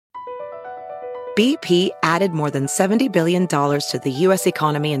BP added more than $70 billion to the U.S.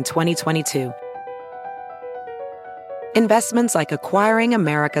 economy in 2022. Investments like acquiring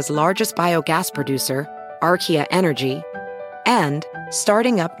America's largest biogas producer, Archaea Energy, and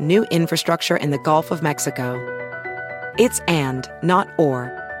starting up new infrastructure in the Gulf of Mexico. It's and, not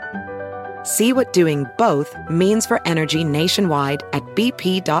or. See what doing both means for energy nationwide at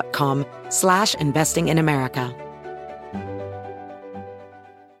bp.com/investing in America.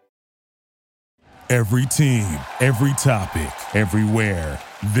 Every team, every topic, everywhere.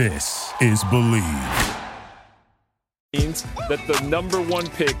 This is Believe. Means that the number one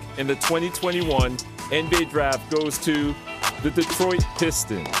pick in the 2021 NBA draft goes to the Detroit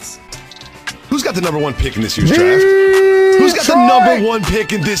Pistons. Who's got the number one pick in this year's draft? Who's got the number one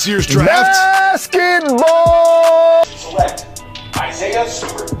pick in this year's draft? Basketball! Select Isaiah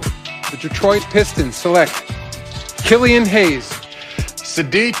Stewart. The Detroit Pistons select Killian Hayes.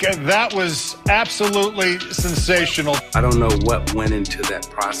 Sadiq, that was absolutely sensational. I don't know what went into that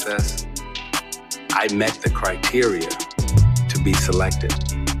process. I met the criteria to be selected,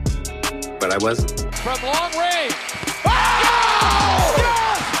 but I wasn't. From long range. Oh!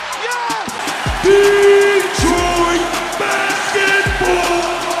 Yes! Detroit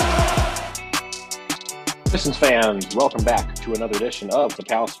basketball! Pistons fans, welcome back to another edition of the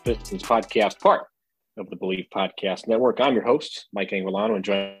Palace of Pistons Podcast, part of the Believe Podcast Network. I'm your host, Mike Anguilano, and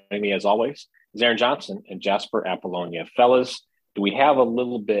joining me as always is Aaron Johnson and Jasper Apollonia. Fellas, do we have a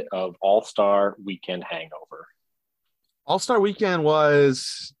little bit of All-Star Weekend hangover? All-Star Weekend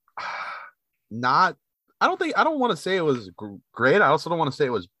was not – I don't want to say it was great. I also don't want to say it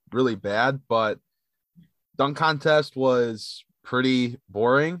was really bad, but dunk contest was pretty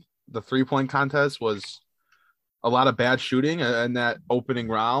boring. The three-point contest was a lot of bad shooting in that opening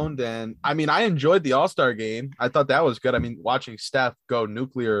round. And, I mean, I enjoyed the All-Star game. I thought that was good. I mean, watching Steph go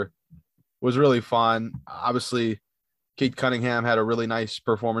nuclear was really fun. Obviously, Kate Cunningham had a really nice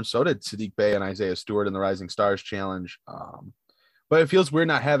performance. So did Sadiq Bey and Isaiah Stewart in the Rising Stars Challenge. But it feels weird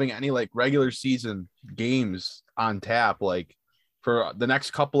not having any like regular season games on tap like for the next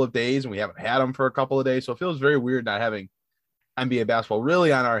couple of days, and we haven't had them for a couple of days. So it feels very weird not having NBA basketball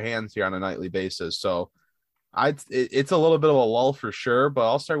really on our hands here on a nightly basis. So it's a little bit of a lull for sure. But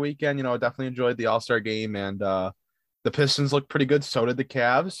All-Star Weekend, you know, I definitely enjoyed the All-Star game, and the Pistons looked pretty good. So did the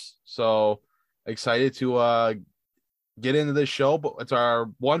Cavs. So excited to get into this show, but it's our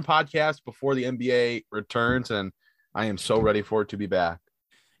one podcast before the NBA returns, and I am so ready for it to be back.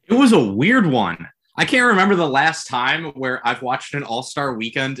 It was a weird one. I can't remember the last time where I've watched an All-Star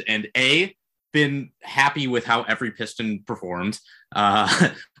Weekend and been happy with how every Piston performed,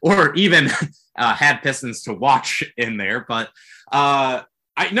 or even had Pistons to watch in there. But I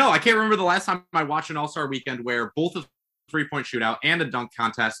can't remember the last time I watched an All-Star Weekend where both a three-point shootout and a dunk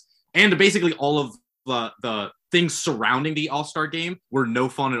contest and basically all of the things surrounding the All-Star game were no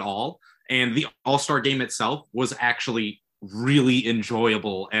fun at all. And the All-Star game itself was actually really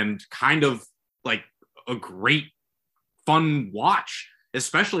enjoyable and kind of like a great fun watch,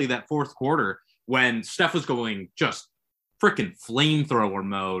 especially that fourth quarter when Steph was going just freaking flamethrower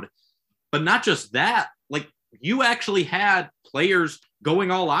mode. But not just that, like you actually had players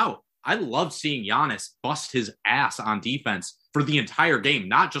going all out. I love seeing Giannis bust his ass on defense for the entire game,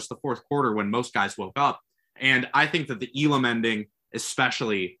 not just the fourth quarter when most guys woke up. And I think that the Elam ending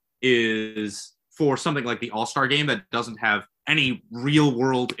especially is for something like the All-Star game that doesn't have any real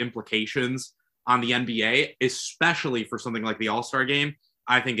world implications on the NBA, especially for something like the All-Star game.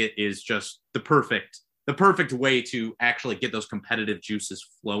 I think it is just the perfect way to actually get those competitive juices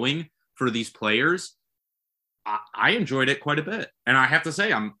flowing for these players. I enjoyed it quite a bit. And I have to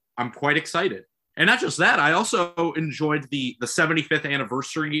say, I'm quite excited. And not just that, I also enjoyed the 75th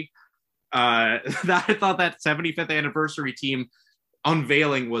anniversary. I thought that 75th anniversary team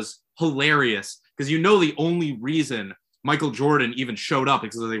unveiling was hilarious because the only reason Michael Jordan even showed up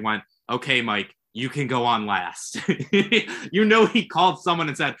is because they went, okay, Mike, you can go on last. He called someone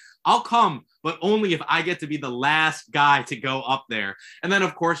and said, I'll come, but only if I get to be the last guy to go up there. And then,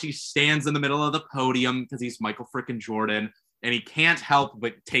 of course, he stands in the middle of the podium because he's Michael frickin' Jordan, and he can't help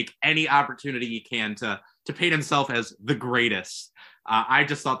but take any opportunity he can to paint himself as the greatest. I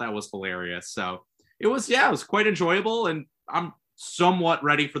just thought that was hilarious. So it was quite enjoyable, and I'm somewhat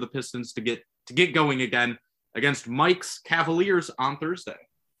ready for the Pistons to get going again against Mike's Cavaliers on Thursday.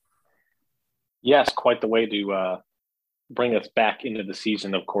 Yes, quite the way to bring us back into the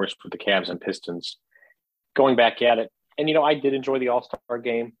season, of course, with the Cavs and Pistons going back at it. And, I did enjoy the All-Star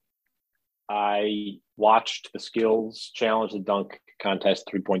game. I watched the skills challenge, the dunk contest,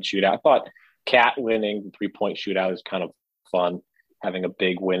 three-point shootout. I thought Cat winning the three-point shootout is kind of fun, having a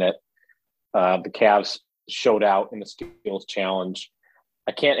big win it. The Cavs showed out in the skills challenge.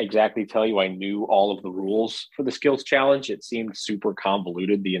 I can't exactly tell you I knew all of the rules for the skills challenge. It seemed super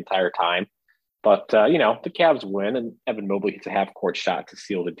convoluted the entire time. But, the Cavs win, and Evan Mobley hits a half-court shot to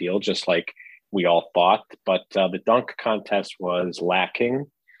seal the deal, just like we all thought. But the dunk contest was lacking.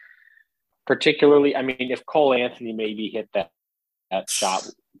 Particularly, I mean, if Cole Anthony maybe hit that shot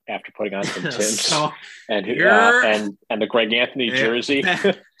after putting on some Timbs and the Greg Anthony jersey,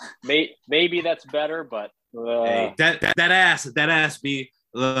 maybe that's better. But hey, that ass be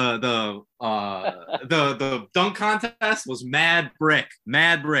the dunk contest was mad brick,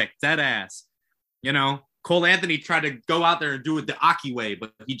 that ass. Cole Anthony tried to go out there and do it the Aki way,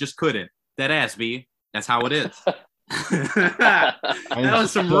 but he just couldn't. That ass be. That's how it is. That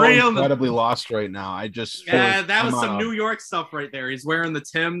was some so real incredibly lost right now. That was some New York stuff right there. He's wearing the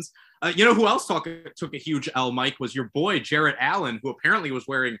Timbs. Who else took a huge L, Mike, was your boy Jarrett Allen, who apparently was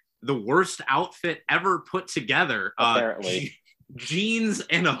wearing the worst outfit ever put together. Apparently, jeans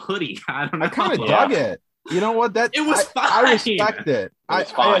and a hoodie. I don't know. I kind of dug it. You know what? It was fine. I respect it.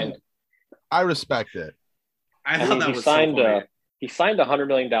 Fine. I respect it. I thought that was so funny. He signed a $100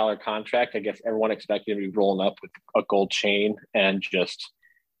 million contract. I guess everyone expected him to be rolling up with a gold chain and just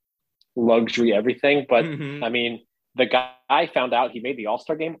luxury everything. But I mean, the guy found out he made the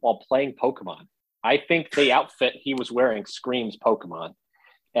All-Star game while playing Pokemon. I think the outfit he was wearing screams Pokemon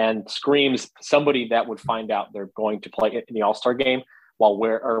and screams somebody that would find out they're going to play in the All-Star game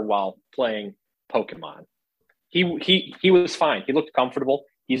while playing Pokemon. He was fine. He looked comfortable.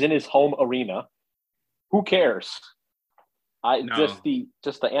 He's in his home arena. Who cares? Just the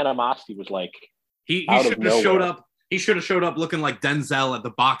animosity was like he should have showed up. He should have showed up looking like Denzel at the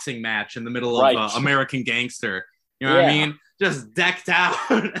boxing match in the middle of American Gangster. You know what I mean? Just decked out.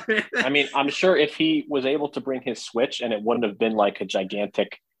 I mean, I'm sure if he was able to bring his Switch and it wouldn't have been like a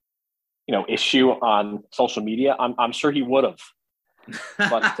gigantic, issue on social media, I'm sure he would have,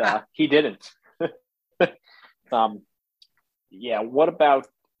 but he didn't. What about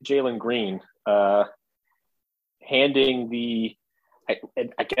Jalen Green? Handing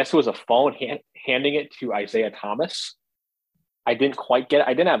I guess it was a phone, handing it to Isaiah Thomas. I didn't quite get it.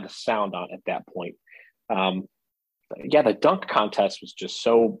 I didn't have the sound on at that point. The dunk contest was just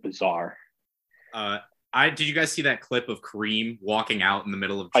so bizarre. Did you guys see that clip of Kareem walking out in the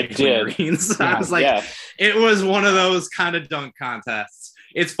middle of Jalen Green's? I was like, It was one of those kind of dunk contests.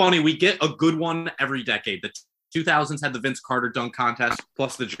 It's funny. We get a good one every decade. The 2000s had the Vince Carter dunk contest,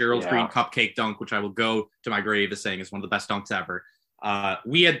 plus the Gerald Green cupcake dunk, which I will go to my grave as saying is one of the best dunks ever.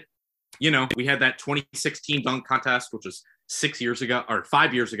 We had that 2016 dunk contest, which was 5 years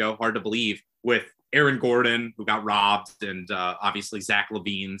ago, hard to believe, with Aaron Gordon, who got robbed, and obviously Zach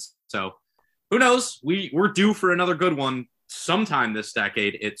LaVine's. So who knows? We're due for another good one sometime this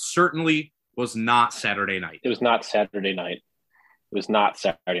decade. It certainly was not Saturday night. It was not Saturday night.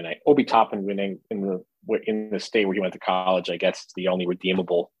 Obi Toppin winning in the state where he went to college, I guess, is the only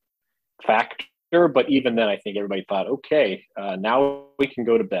redeemable factor. But even then, I think everybody thought, okay, now we can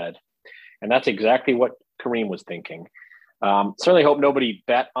go to bed. And that's exactly what Kareem was thinking. Certainly hope nobody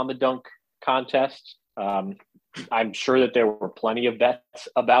bet on the dunk contest. I'm sure that there were plenty of bets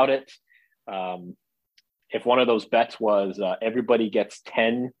about it. If one of those bets was everybody gets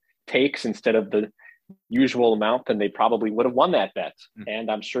 10 takes instead of the usual amount, then they probably would have won that bet. And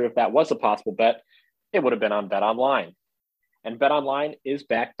I'm sure if that was a possible bet, it would have been on BetOnline. And BetOnline is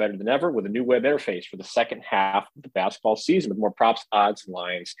back better than ever with a new web interface for the second half of the basketball season with more props, odds, and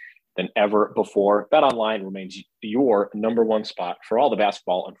lines than ever before. BetOnline remains your number one spot for all the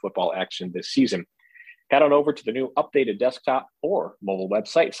basketball and football action this season. Head on over to the new updated desktop or mobile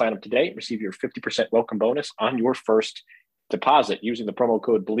website. Sign up today and receive your 50% welcome bonus on your first deposit using the promo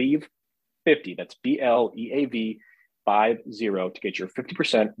code BLEAV50. That's BLEAV50 to get your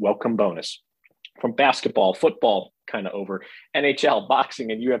 50% welcome bonus. From basketball, football, kind of over, NHL, boxing,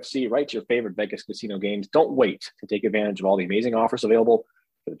 and UFC, right to your favorite Vegas casino games. Don't wait to take advantage of all the amazing offers available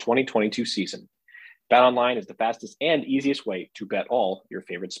for the 2022 season. BetOnline is the fastest and easiest way to bet all your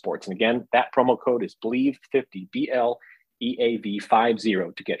favorite sports. And again, that promo code is BLEAV50,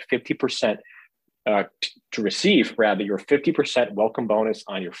 BLEAV50 to get 50%, to receive your 50% welcome bonus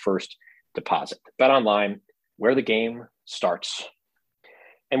on your first deposit. BetOnline, where the game starts.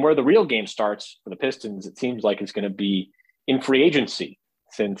 And where the real game starts for the Pistons, it seems like it's going to be in free agency,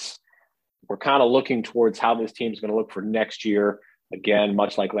 since we're kind of looking towards how this team is going to look for next year. Again,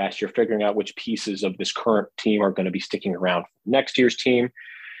 much like last year, figuring out which pieces of this current team are going to be sticking around for next year's team.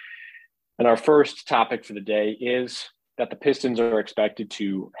 And our first topic for the day is that the Pistons are expected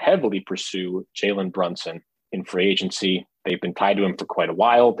to heavily pursue Jalen Brunson in free agency. They've been tied to him for quite a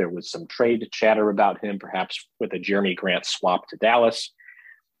while. There was some trade chatter about him, perhaps with a Jeremy Grant swap to Dallas.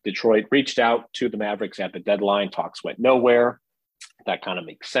 Detroit reached out to the Mavericks at the deadline. Talks went nowhere. That kind of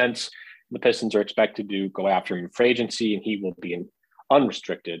makes sense. The Pistons are expected to go after him in free agency, and he will be an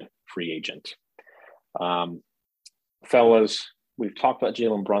unrestricted free agent. Fellas, we've talked about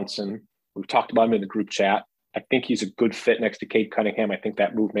Jalen Brunson. We've talked about him in the group chat. I think he's a good fit next to Cade Cunningham. I think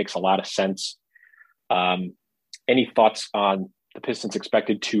that move makes a lot of sense. Any thoughts on the Pistons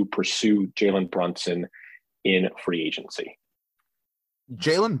expected to pursue Jalen Brunson in free agency?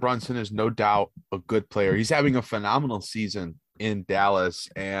 Jalen Brunson is no doubt a good player. He's having a phenomenal season in Dallas.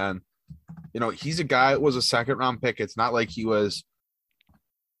 And, he's a guy that was a second-round pick. It's not like he was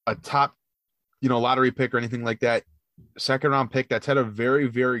a top, lottery pick or anything like that. Second-round pick that's had a very,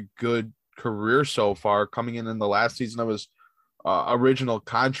 very good career so far, coming in the last season of his original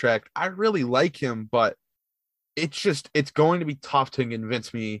contract. I really like him, but it's going to be tough to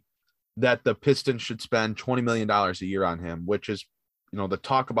convince me that the Pistons should spend $20 million a year on him, which is, the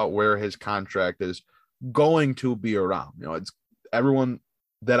talk about where his contract is going to be around. It's everyone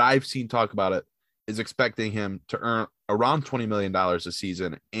that I've seen talk about it is expecting him to earn around $20 million a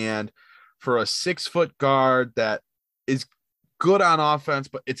season. And for a 6-foot guard that is good on offense,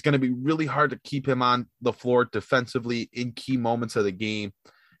 but it's going to be really hard to keep him on the floor defensively in key moments of the game.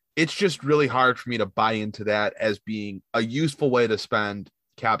 It's just really hard for me to buy into that as being a useful way to spend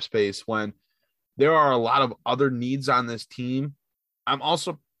cap space when there are a lot of other needs on this team. I'm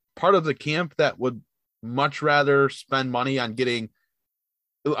also part of the camp that would much rather spend money on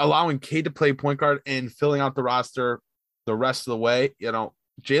allowing Cade to play point guard and filling out the roster the rest of the way.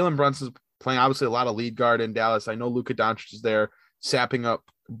 Jalen Brunson's playing obviously a lot of lead guard in Dallas. I know Luka Doncic is there sapping up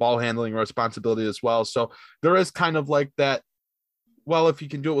ball handling responsibility as well. So there is kind of like that. Well, if you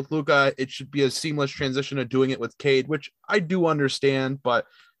can do it with Luka, it should be a seamless transition to doing it with Cade, which I do understand, but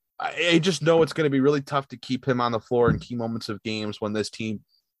I just know it's going to be really tough to keep him on the floor in key moments of games when this team,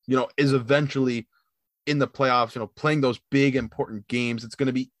 is eventually in the playoffs, playing those big, important games. It's going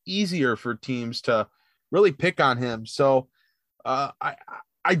to be easier for teams to really pick on him. So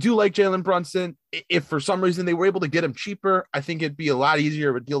I do like Jalen Brunson. If for some reason they were able to get him cheaper, I think it'd be a lot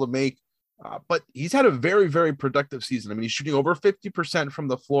easier of a deal to make. But he's had a very, very productive season. I mean, he's shooting over 50% from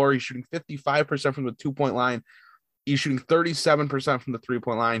the floor. He's shooting 55% from the 2-point line. He's shooting 37% from the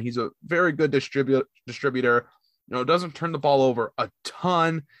 3-point line. He's a very good distributor. Doesn't turn the ball over a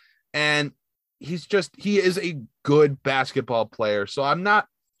ton. And he is a good basketball player. So I'm not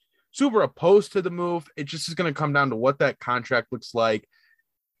super opposed to the move. It just is going to come down to what that contract looks like.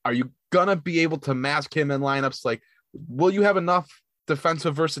 Are you going to be able to mask him in lineups? Like, will you have enough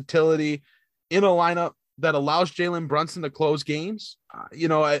defensive versatility in a lineup that allows Jalen Brunson to close games?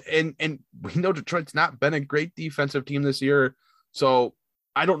 And we know Detroit's not been a great defensive team this year. So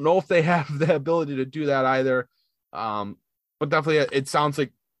I don't know if they have the ability to do that either. But definitely it sounds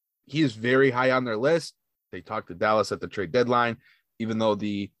like he is very high on their list. They talked to Dallas at the trade deadline, even though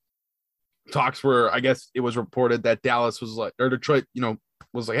the talks were, I guess it was reported that Dallas was like, or Detroit,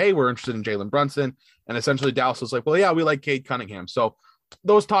 was like, hey, we're interested in Jalen Brunson. And essentially Dallas was like, well, yeah, we like Cade Cunningham. So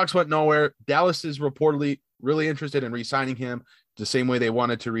those talks went nowhere. Dallas is reportedly really interested in re-signing him the same way they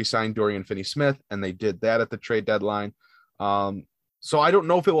wanted to re-sign Dorian Finney-Smith, and they did that at the trade deadline. So I don't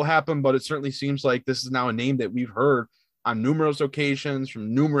know if it will happen, but it certainly seems like this is now a name that we've heard on numerous occasions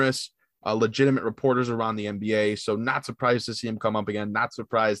from numerous legitimate reporters around the NBA. So not surprised to see him come up again. Not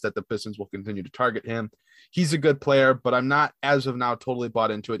surprised that the Pistons will continue to target him. He's a good player, but I'm not, as of now, totally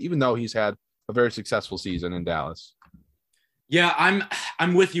bought into it, even though he's had a very successful season in Dallas. Yeah,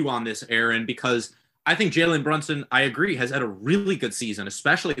 I'm with you on this, Aaron, because I think Jalen Brunson, I agree, has had a really good season,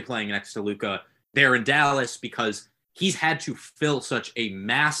 especially playing next to Luka there in Dallas, because he's had to fill such a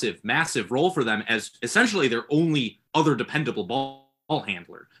massive, massive role for them as essentially their only other dependable ball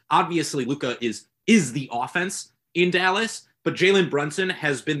handler. Obviously, Luka is the offense in Dallas, but Jalen Brunson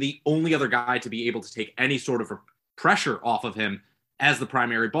has been the only other guy to be able to take any sort of pressure off of him as the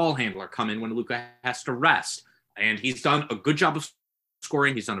primary ball handler, come in when Luka has to rest. And he's done a good job of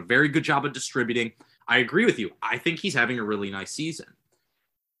scoring. He's done a very good job of distributing. I agree with you. I think he's having a really nice season.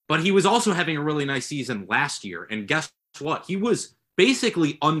 But he was also having a really nice season last year. And guess what? He was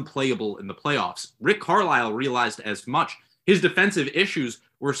basically unplayable in the playoffs. Rick Carlisle realized as much. His defensive issues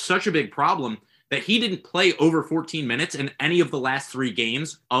were such a big problem that he didn't play over 14 minutes in any of the last 3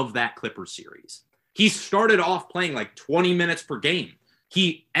 games of that Clippers series. He started off playing like 20 minutes per game.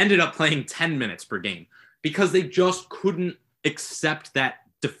 He ended up playing 10 minutes per game because they just couldn't accept that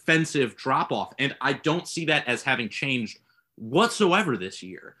defensive drop-off. And I don't see that as having changed whatsoever this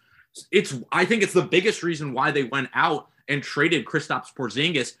year. I think it's the biggest reason why they went out and traded Kristaps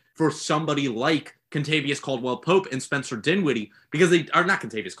Porzingis for somebody like Kentavious Caldwell-Pope and Spencer Dinwiddie, because they are not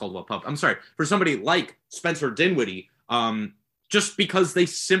Kentavious Caldwell-Pope. I'm sorry, for somebody like Spencer Dinwiddie, just because they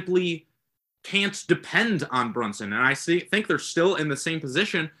simply can't depend on Brunson. And I think they're still in the same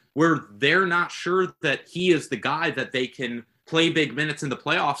position where they're not sure that he is the guy that they can play big minutes in the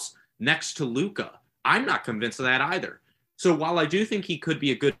playoffs next to Luka. I'm not convinced of that either. So while I do think he could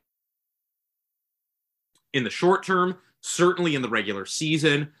be a good in the short term, certainly in the regular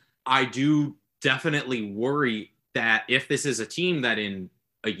season, I do definitely worry that if this is a team that in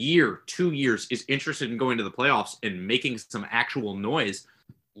a year, 2 years is interested in going to the playoffs and making some actual noise,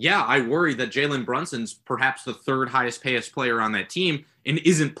 yeah, I worry that Jalen Brunson's perhaps the third highest paid player on that team and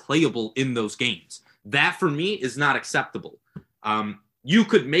isn't playable in those games. That for me is not acceptable. You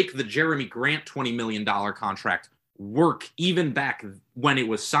could make the Jeremy Grant $20 million contract work even back when it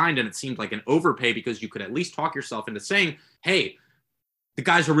was signed and it seemed like an overpay, because you could at least talk yourself into saying, hey, the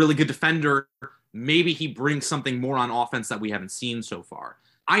guy's a really good defender. Maybe he brings something more on offense that we haven't seen so far.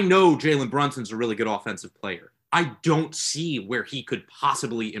 I know Jalen Brunson's a really good offensive player. I don't see where he could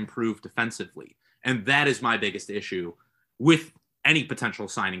possibly improve defensively. And that is my biggest issue with any potential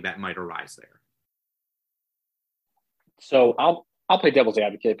signing that might arise there. So I'll play devil's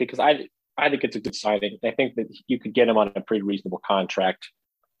advocate because I think it's a good signing. I think that you could get him on a pretty reasonable contract.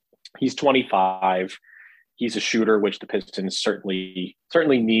 He's 25. He's a shooter, which the Pistons certainly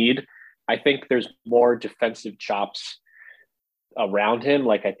need. I think there's more defensive chops around him.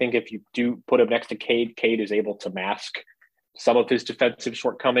 Like, I think if you do put him next to Cade, Cade is able to mask some of his defensive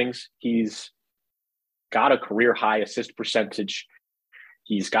shortcomings. He's got a career high assist percentage.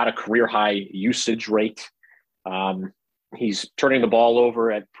 He's got a career high usage rate. He's turning the ball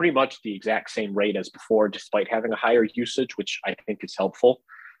over at pretty much the exact same rate as before, despite having a higher usage, which I think is helpful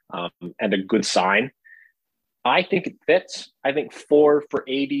and a good sign. I think it fits. I think 4 for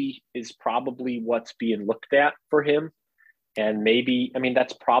 80 is probably what's being looked at for him. And maybe, I mean,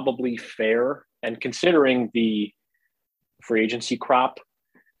 that's probably fair. And considering the free agency crop,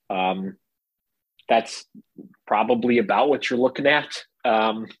 that's probably about what you're looking at.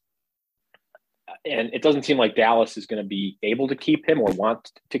 And it doesn't seem like Dallas is going to be able to keep him or want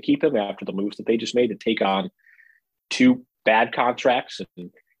to keep him after the moves that they just made to take on 2 bad contracts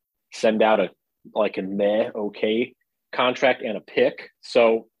and send out a okay contract and a pick.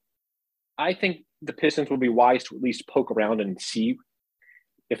 So I think the Pistons would be wise to at least poke around and see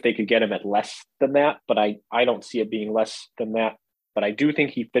if they could get him at less than that. But I don't see it being less than that. But I do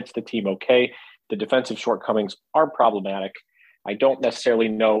think he fits the team okay. The defensive shortcomings are problematic. I don't necessarily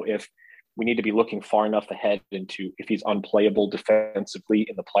know if we need to be looking far enough ahead into if he's unplayable defensively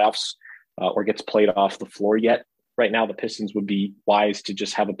in the playoffs or gets played off the floor yet. Right now, the Pistons would be wise to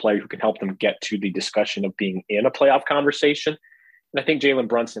just have a player who can help them get to the discussion of being in a playoff conversation. And I think Jalen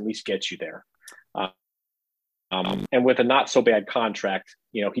Brunson at least gets you there. And with a not so bad contract,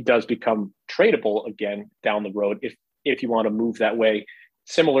 he does become tradable again down the road if you want to move that way,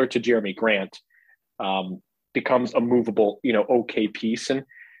 similar to Jeremy Grant, becomes a movable, okay piece. And,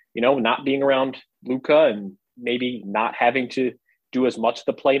 not being around Luka and maybe not having to do as much of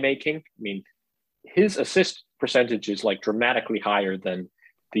the playmaking. I mean, his assist percentage is like dramatically higher than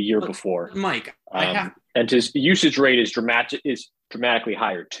the year before. Mike, and his usage rate is dramatically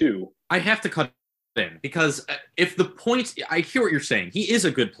higher too. I have to cut in because if the point, I hear what you're saying. He is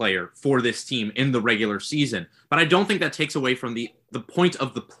a good player for this team in the regular season, but I don't think that takes away from the point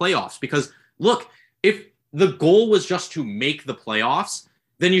of the playoffs. Because look, if the goal was just to make the playoffs,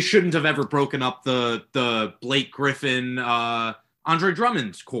 then you shouldn't have ever broken up the Blake Griffin, Andre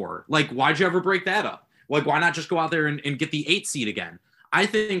Drummond core. Like, why'd you ever break that up? Like, why not just go out there and get the 8 seed again? I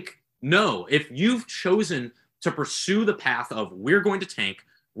think, no, if you've chosen to pursue the path of we're going to tank,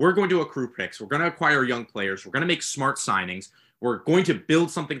 we're going to accrue picks, we're going to acquire young players, we're going to make smart signings, we're going to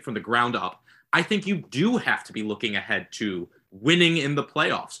build something from the ground up, I think you do have to be looking ahead to winning in the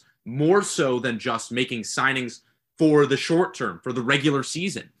playoffs, more so than just making signings for the short term, for the regular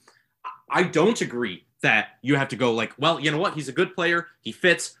season. I don't agree that you have to go like, well, you know what? He's a good player. He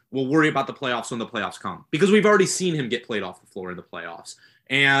fits. We'll worry about the playoffs when the playoffs come, because we've already seen him get played off the floor in the playoffs.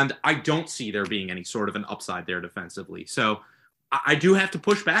 And I don't see there being any sort of an upside there defensively. So I do have to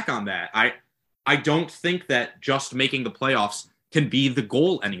push back on that. I don't think that just making the playoffs can be the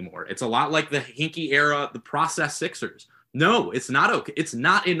goal anymore. It's a lot like the Hinkie era, the process Sixers. No, it's not okay. It's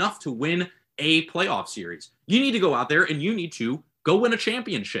not enough to win a playoff series. You need to go out there and you need to go win a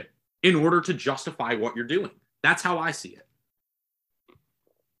championship in order to justify what you're doing. That's how I see it.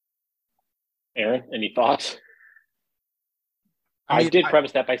 Aaron, any thoughts? I did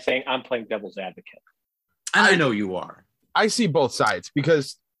preface that by saying I'm playing devil's advocate. And I know you are. I see both sides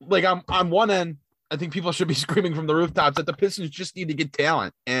because, like, I'm on one end, I think people should be screaming from the rooftops that the Pistons just need to get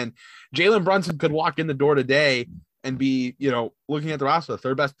talent. And Jalen Brunson could walk in the door today and be, looking at the roster, the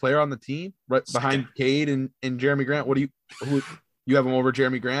third best player on the team, right behind Cade and Jeremy Grant. Who you have him over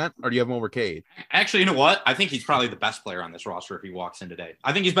Jeremy Grant, or do you have him over Cade? Actually, you know what? I think he's probably the best player on this roster if he walks in today.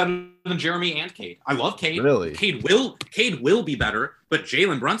 I think he's better than Jeremy and Cade. I love Cade. Really? Cade will be better, but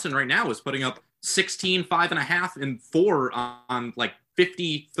Jalen Brunson right now is putting up 16, 5.5, and 4 on like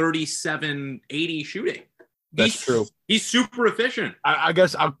 50, 37, 80 shooting. That's true. He's super efficient. I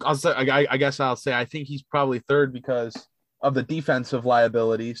guess I'll say I think he's probably third because of the defensive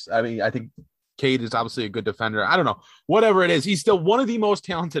liabilities. I mean, I think Cade is obviously a good defender. I don't know. Whatever it is, he's still one of the most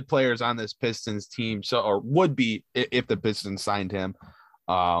talented players on this Pistons team. Or would be if the Pistons signed him.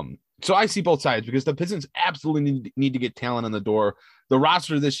 So I see both sides because the Pistons absolutely need to get talent in the door. The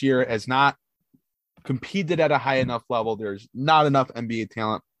roster this year has not competed at a high enough level. There's not enough NBA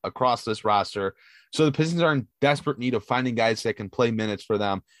talent across this roster. So the Pistons are in desperate need of finding guys that can play minutes for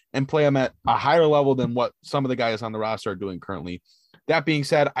them and play them at a higher level than what some of the guys on the roster are doing currently. That being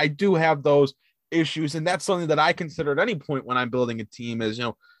said, I do have those issues, and that's something that I consider at any point when I'm building a team is,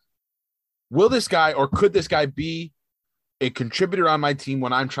 will this guy or could this guy be a contributor on my team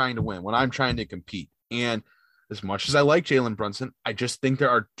when I'm trying to win, when I'm trying to compete? And as much as I like Jalen Brunson, I just think there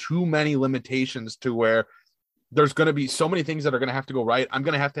are too many limitations to where there's going to be so many things that are going to have to go right. I'm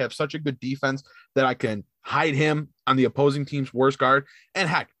going to have such a good defense that I can hide him on the opposing team's worst guard. And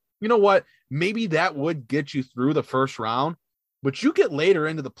heck, you know what? Maybe that would get you through the first round, but you get later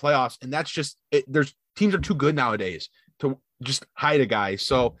into the playoffs, and that's just it. There's teams are too good nowadays to just hide a guy.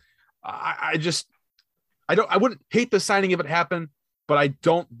 So I wouldn't hate the signing if it happened, but I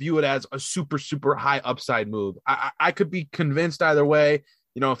don't view it as a super, super high upside move. I could be convinced either way.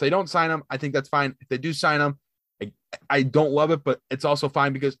 If they don't sign him, I think that's fine. If they do sign him, I don't love it, but it's also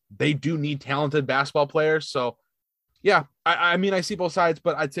fine because they do need talented basketball players. So, yeah, I mean, I see both sides,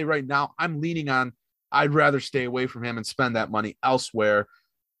 but I'd say right now I'm leaning on I'd rather stay away from him and spend that money elsewhere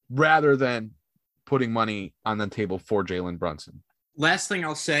rather than putting money on the table for Jalen Brunson. Last thing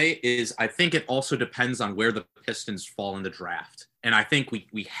I'll say is I think it also depends on where the Pistons fall in the draft. And I think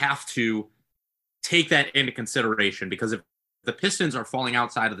we have to take that into consideration because if the Pistons are falling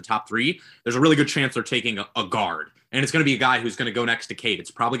outside of the top 3, there's a really good chance they're taking a guard. And it's going to be a guy who's going to go next to Cade.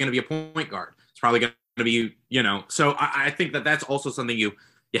 It's probably going to be a point guard. It's probably going to be, so I think that's also something you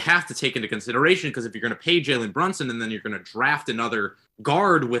have to take into consideration because if you're going to pay Jalen Brunson and then you're going to draft another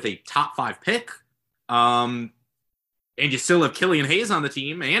guard with a top 5 pick, and you still have Killian Hayes on the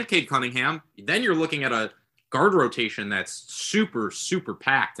team and Cade Cunningham, then you're looking at a guard rotation that's super, super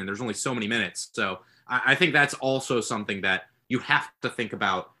packed and there's only so many minutes. So I think that's also something that you have to think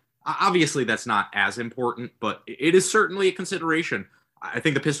about. Obviously, that's not as important, but it is certainly a consideration I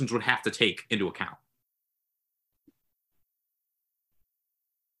think the Pistons would have to take into account.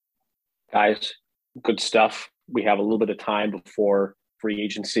 Guys, good stuff. We have a little bit of time before free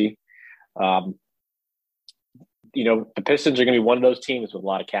agency. The Pistons are going to be one of those teams with a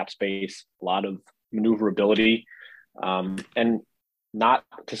lot of cap space, a lot of maneuverability, and not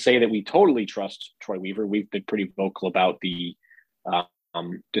to say that we totally trust Troy Weaver. We've been pretty vocal about the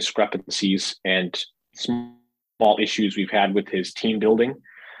discrepancies and small issues we've had with his team building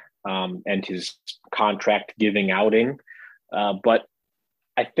and his contract giving outing. But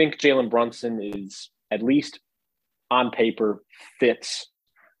I think Jalen Brunson is, at least on paper, fits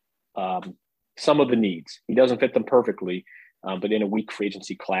some of the needs. He doesn't fit them perfectly, but in a weak free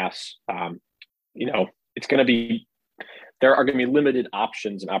agency class, it's going to be, there are going to be limited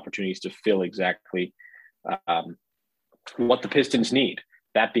options and opportunities to fill exactly what the Pistons need.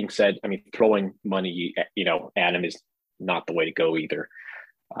 That being said, I mean, throwing money, at him is not the way to go either.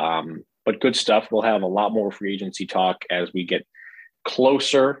 But good stuff. We'll have a lot more free agency talk as we get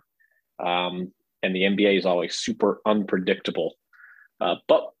closer. And the NBA is always super unpredictable.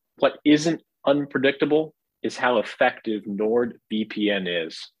 But what isn't unpredictable is how effective NordVPN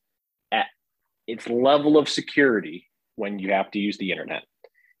is at its level of security when you have to use the internet.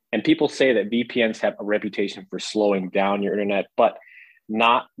 And people say that VPNs have a reputation for slowing down your internet, but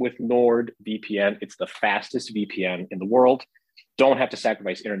not with NordVPN. It's the fastest VPN in the world. Don't have to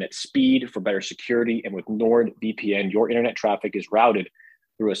sacrifice internet speed for better security. And with NordVPN, your internet traffic is routed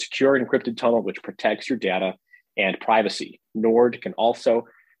through a secure encrypted tunnel, which protects your data and privacy. Nord can also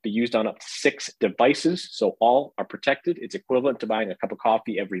be used on up to 6 devices, so all are protected. It's equivalent to buying a cup of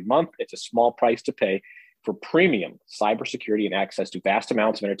coffee every month. It's a small price to pay for premium cybersecurity and access to vast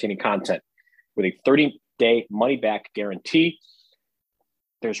amounts of entertaining content. With a 30-day money-back guarantee,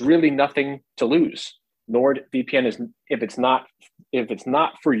 there's really nothing to lose. NordVPN is if it's not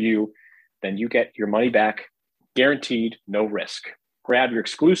for you, then you get your money back, guaranteed, no risk. Grab your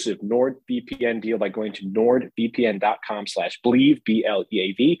exclusive NordVPN deal by going to nordvpn.com/Bleav,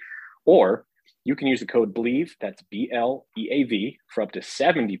 BLEAV, or you can use the code BLEAV, that's BLEAV, for up to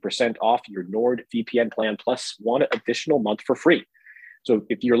 70% off your NordVPN plan plus one additional month for free. So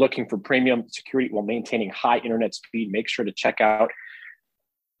if you're looking for premium security while maintaining high internet speed, make sure to check out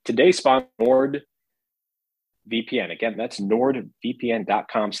today's sponsor, NordVPN. Again, that's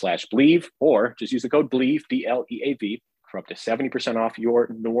nordvpn.com/Bleav, or just use the code BLEAV, BLEAV, for up to 70% off your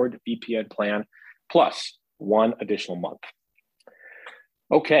NordVPN plan plus one additional month.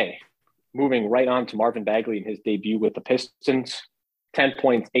 Okay, moving right on to Marvin Bagley and his debut with the Pistons. 10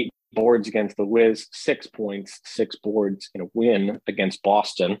 points, 8 boards against the Wiz, 6 points, 6 boards in a win against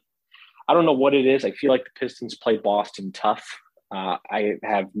Boston. I don't know what it is. I feel like the Pistons play Boston tough. I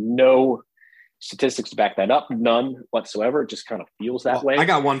have no statistics to back that up, none whatsoever. It just kind of feels that way. I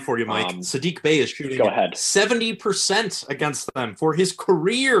got one for you, Mike. Saddiq Bey is shooting 70% against them for his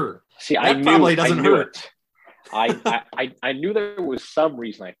career. See, that probably doesn't hurt. I knew there was some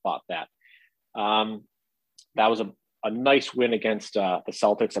reason I thought that. That was a nice win against the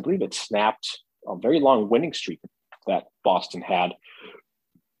Celtics. I believe it snapped a very long winning streak that Boston had.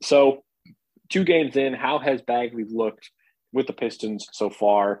 So 2 games in, how has Bagley looked with the Pistons so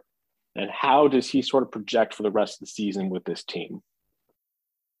far? And how does he sort of project for the rest of the season with this team?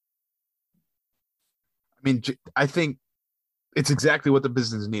 I mean, I think it's exactly what the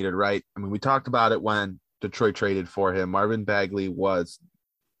Pistons needed, right? I mean, we talked about it when Detroit traded for him. Marvin Bagley was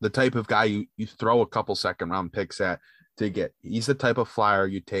the type of guy you throw a couple second-round picks at to get. He's the type of flyer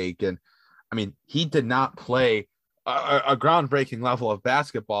you take. And, I mean, he did not play a groundbreaking level of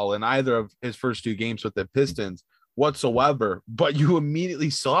basketball in either of his first 2 games with the Pistons whatsoever, but you immediately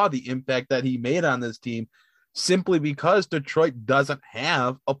saw the impact that he made on this team simply because Detroit doesn't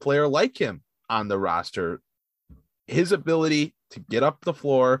have a player like him on the roster. His ability to get up the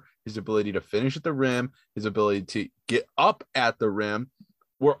floor, his ability to finish at the rim, his ability to get up at the rim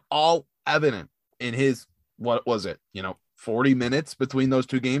were all evident in his, 40 minutes between those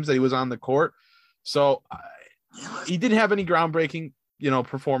 2 games that he was on the court. So he didn't have any groundbreaking,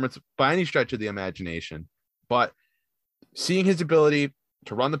 performance by any stretch of the imagination, but seeing his ability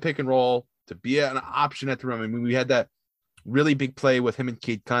to run the pick and roll, to be an option at the rim. I mean, we had that really big play with him and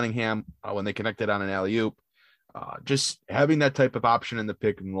Cade Cunningham when they connected on an alley-oop. Just having that type of option in the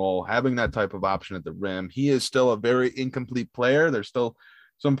pick and roll, having that type of option at the rim. He is still a very incomplete player. There's still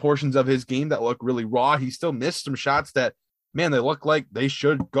some portions of his game that look really raw. He still missed some shots that, man, they look like they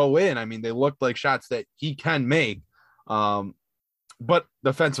should go in. I mean, they look like shots that he can make. But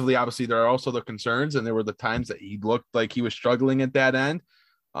defensively, obviously, there are also the concerns, and there were the times that he looked like he was struggling at that end.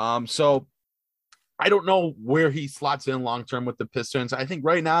 So I don't know where he slots in long-term with the Pistons. I think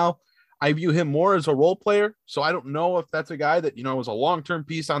right now I view him more as a role player. So I don't know if that's a guy that, is a long-term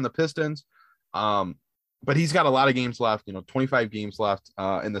piece on the Pistons. But he's got a lot of games left, 25 games left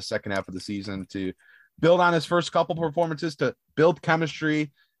in the second half of the season to build on his first couple performances, to build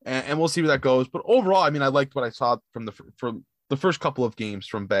chemistry, and we'll see where that goes. But overall, I mean, I liked what I saw from the first couple of games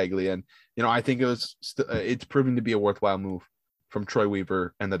from Bagley. And, I think it's proving to be a worthwhile move from Troy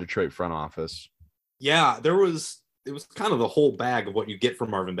Weaver and the Detroit front office. Yeah, it was kind of the whole bag of what you get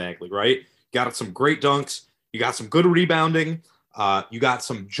from Marvin Bagley, right? You got some great dunks. You got some good rebounding. You got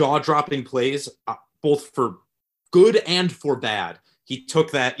some jaw-dropping plays, both for good and for bad. He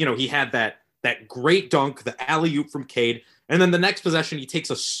took that, he had that great dunk, the alley-oop from Cade, and then the next possession, he takes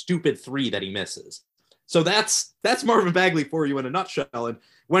a stupid 3 that he misses. So that's Marvin Bagley for you in a nutshell. And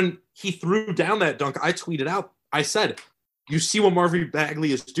when he threw down that dunk, I tweeted out, I said, you see what Marvin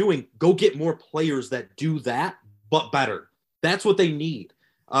Bagley is doing, go get more players that do that, but better. That's what they need.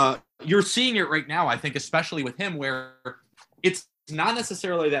 You're seeing it right now, I think, especially with him, where it's not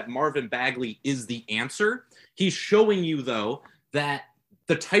necessarily that Marvin Bagley is the answer. He's showing you, though, that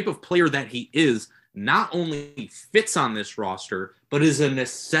the type of player that he is not only fits on this roster, but is a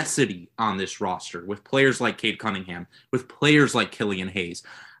necessity on this roster with players like Cade Cunningham, with players like Killian Hayes.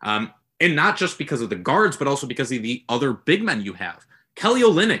 And not just because of the guards, but also because of the other big men you have. Kelly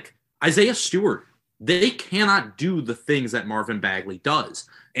Olynyk, Isaiah Stewart, they cannot do the things that Marvin Bagley does.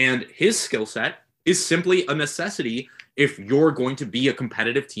 And his skill set is simply a necessity if you're going to be a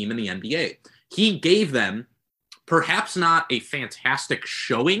competitive team in the NBA. He gave them perhaps not a fantastic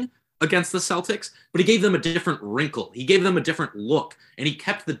showing against the Celtics, but he gave them a different wrinkle. He gave them a different look, and he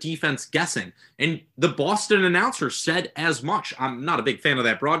kept the defense guessing. And the Boston announcer said as much. I'm not a big fan of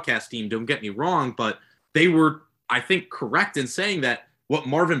that broadcast team, don't get me wrong, but they were, I think, correct in saying that what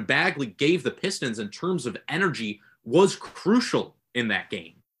Marvin Bagley gave the Pistons in terms of energy was crucial in that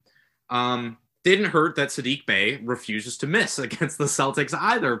game. Didn't hurt that Saddiq Bey refuses to miss against the Celtics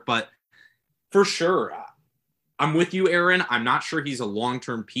either, but for sure, I'm with you, Aaron. I'm not sure he's a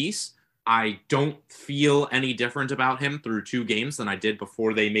long-term piece. I don't feel any different about him through 2 games than I did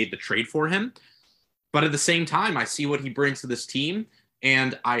before they made the trade for him. But at the same time, I see what he brings to this team,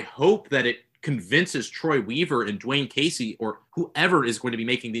 and I hope that it convinces Troy Weaver and Dwayne Casey or whoever is going to be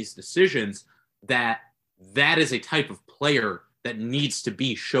making these decisions that that is a type of player that needs to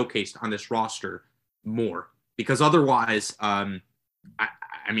be showcased on this roster more. Because otherwise, I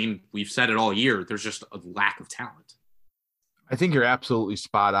mean, we've said it all year, there's just a lack of talent. I think you're absolutely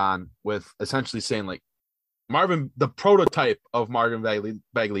spot on with essentially saying, like, the prototype of Marvin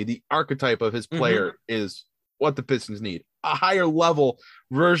Bagley, the archetype of his player is what the Pistons need. A higher level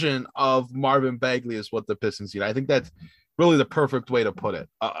version of Marvin Bagley is what the Pistons need. I think that's really the perfect way to put it.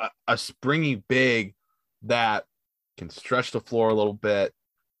 A springy big that can stretch the floor a little bit,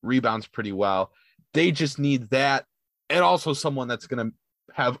 rebounds pretty well. They just need that, and also someone that's going to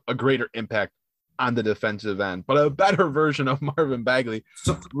have a greater impact on the defensive end. But a better version of Marvin Bagley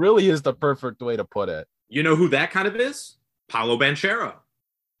really is the perfect way to put it. You know who that kind of is? Paolo Banchero.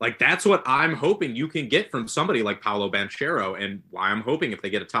 Like, that's what I'm hoping you can get from somebody like Paolo Banchero, and why I'm hoping if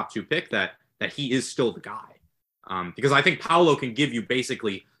they get a top 2 pick that he is still the guy. Because I think Paolo can give you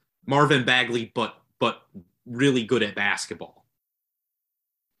basically Marvin Bagley, but really good at basketball.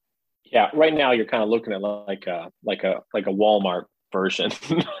 Yeah, right now you're kind of looking at like a Walmart version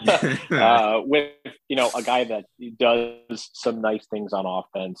with, you know, a guy that does some nice things on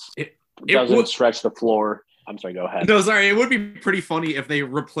offense. It doesn't stretch the floor. I'm sorry, go ahead. No, sorry. It would be pretty funny if they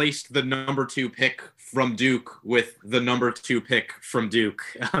replaced the number 2 pick from Duke with the number 2 pick from Duke.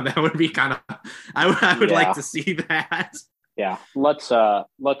 That would be kind of, I would like to see that. Yeah. Let's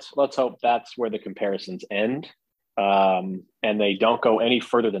hope that's where the comparisons end. And they don't go any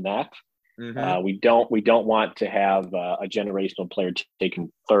further than that. We don't want to have a generational player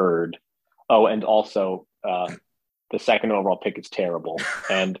taken 3rd. Oh, and also, the 2nd overall pick is terrible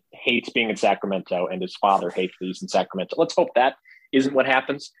and hates being in Sacramento, and his father hates that he's in Sacramento. Let's hope that isn't what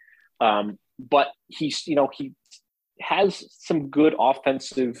happens. But he has some good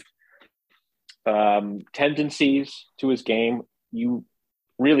offensive tendencies to his game. You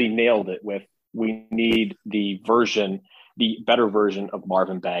really nailed it with, we need the better version of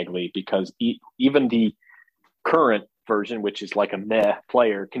Marvin Bagley, because even the current version, which is like a meh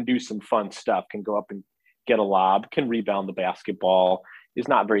player, can do some fun stuff, can go up and get a lob, can rebound the basketball, is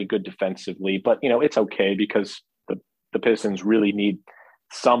not very good defensively, but, you know, it's okay because the Pistons really need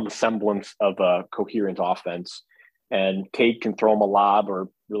some semblance of a coherent offense. And Cade can throw him a lob, or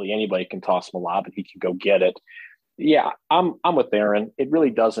really anybody can toss him a lob and he can go get it. Yeah, I'm with Aaron. It really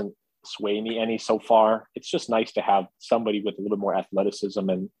doesn't sway me any so far. It's just nice to have somebody with a little bit more athleticism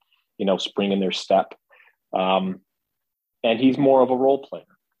and, you know, spring in their step. And he's more of a role player,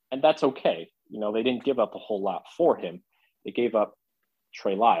 and that's okay. You know, they didn't give up a whole lot for him. They gave up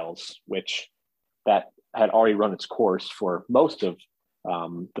Trey Lyles, which that had already run its course for most of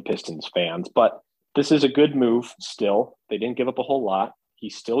the Pistons fans. But this is a good move still. They didn't give up a whole lot.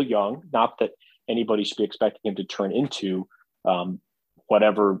 He's still young. Not that anybody should be expecting him to turn into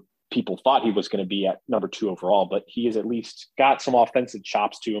whatever people thought he was going to be at number 2 overall, but he has at least got some offensive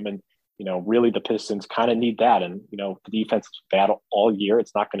chops to him. And, you know, really the Pistons kind of need that. And, you know, the defense was bad all year.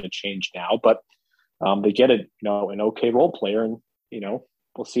 It's not going to change now, but they get an okay role player, and, you know,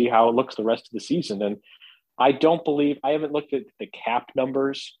 we'll see how it looks the rest of the season. And I haven't looked at the cap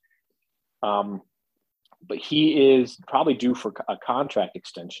numbers, but he is probably due for a contract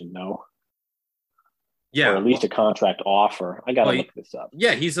extension. No. Yeah, or at least a contract offer. I got to look this up.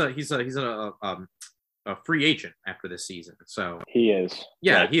 Yeah, he's a free agent after this season. So he is.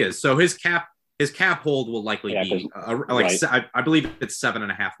 Yeah, right. He is. So his cap hold will likely be right. I believe it's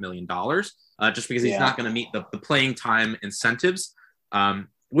 $7.5 million. Just because he's not going to meet the playing time incentives,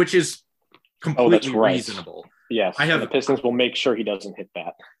 which is completely reasonable. Yes, the Pistons will make sure he doesn't hit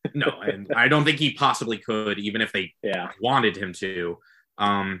that. No, and I don't think he possibly could, even if they wanted him to.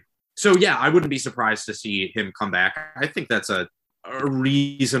 So, yeah, I wouldn't be surprised to see him come back. I think that's a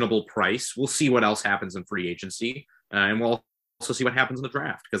reasonable price. We'll see what else happens in free agency, and we'll also see what happens in the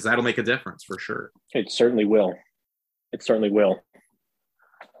draft, because that'll make a difference for sure. It certainly will.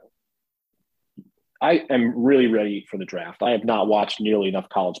 I am really ready for the draft. I have not watched nearly enough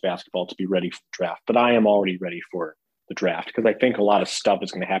college basketball to be ready for the draft, but I am already ready for the draft, because I think a lot of stuff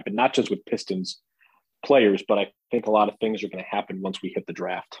is going to happen, not just with Pistons players, but I think a lot of things are going to happen once we hit the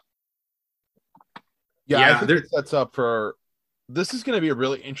draft. Yeah, I think it sets up for this is going to be a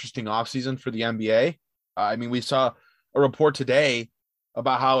really interesting offseason for the NBA. I mean, we saw a report today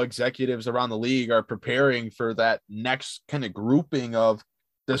about how executives around the league are preparing for that next kind of grouping of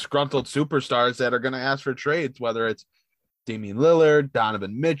disgruntled superstars that are going to ask for trades, whether it's Damian Lillard,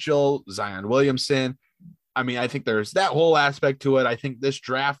 Donovan Mitchell, Zion Williamson. I mean, I think there's that whole aspect to it. I think this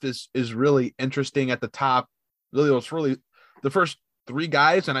draft is really interesting at the top. Really, it's really the first three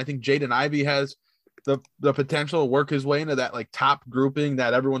guys, and I think Jaden Ivey has the potential to work his way into that like top grouping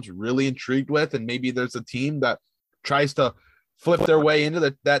that everyone's really intrigued with, and maybe there's a team that tries to flip their way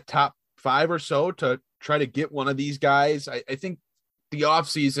into that top five or so to try to get one of these guys. I think the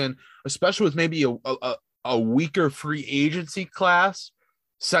offseason, especially with maybe a weaker free agency class,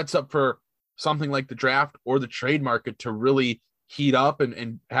 sets up for something like the draft or the trade market to really heat up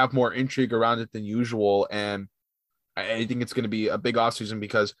and have more intrigue around it than usual. And I think it's going to be a big offseason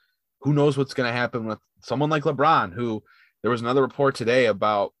because who knows what's going to happen with someone like LeBron, who there was another report today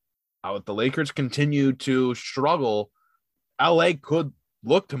about how if the Lakers continue to struggle, LA could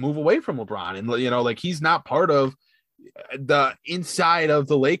look to move away from LeBron. And, you know, like he's not part of the inside of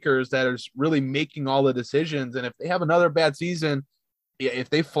the Lakers that is really making all the decisions. And if they have another bad season, if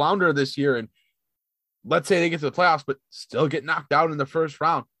they flounder this year and let's say they get to the playoffs, but still get knocked out in the first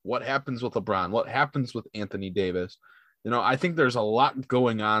round, what happens with LeBron? What happens with Anthony Davis? You know, I think there's a lot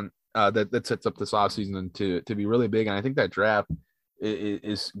going on that sets up this offseason to be really big. And I think that draft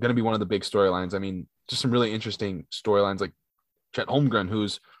is going to be one of the big storylines. I mean, just some really interesting storylines like Chet Holmgren,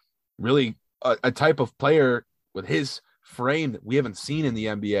 who's really a type of player with his frame that we haven't seen in the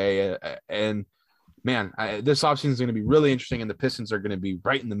NBA. And man, this offseason is going to be really interesting. And the Pistons are going to be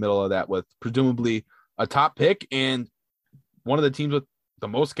right in the middle of that with presumably a top pick and one of the teams with the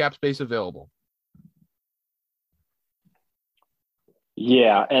most cap space available.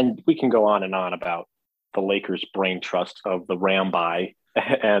 Yeah, and we can go on and on about the Lakers' brain trust of the Ramby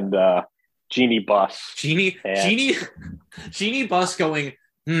and Genie Bus. Genie Bus going,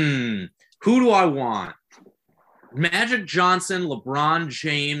 who do I want? Magic Johnson, LeBron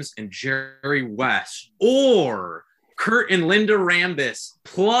James, and Jerry West, or Kurt and Linda Rambis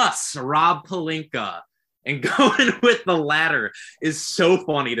plus Rob Pelinka. And going with the latter is so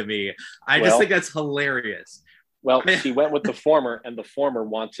funny to me. I just think that's hilarious. Well, he went with the former, and the former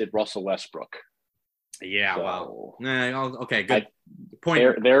wanted Russell Westbrook. Yeah, so, well, okay, good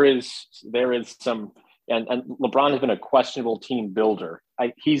point. There is some, and LeBron has been a questionable team builder.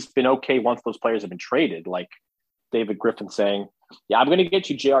 He's been okay once those players have been traded, like David Griffin saying, yeah, I'm going to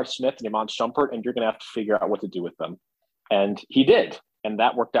get you J.R. Smith and Iman Shumpert, and you're going to have to figure out what to do with them. And he did, and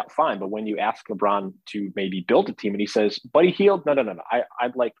that worked out fine. But when you ask LeBron to maybe build a team, and he says, Buddy Hield, no,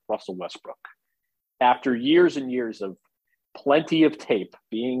 I'd like Russell Westbrook. After years and years of plenty of tape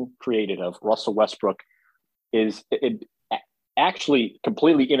being created of Russell Westbrook is actually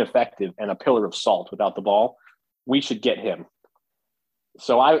completely ineffective and a pillar of salt without the ball, we should get him.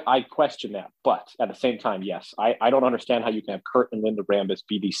 So I question that. But at the same time, yes, I don't understand how you can have Kurt and Linda Rambis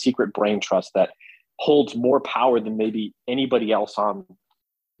be the secret brain trust that holds more power than maybe anybody else on,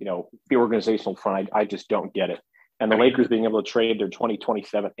 the organizational front. I just don't get it. And the Lakers being able to trade their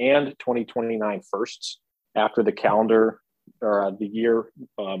 2027 and 2029 firsts after the calendar or the year,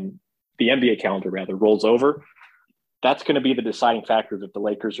 the NBA calendar rather, rolls over, that's going to be the deciding factor that the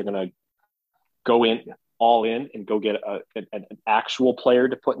Lakers are going to go in all in and go get an actual player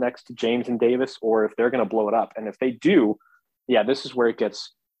to put next to James and Davis, or if they're going to blow it up. And if they do, yeah, this is where it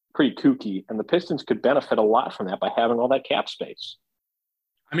gets pretty kooky. And the Pistons could benefit a lot from that by having all that cap space.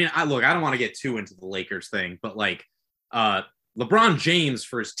 I mean, I don't want to get too into the Lakers thing, but LeBron James,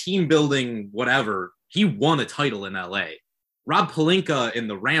 for his team building, whatever, he won a title in LA. Rob Pelinka in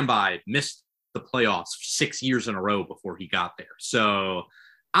the Ramby missed the playoffs 6 years in a row before he got there. So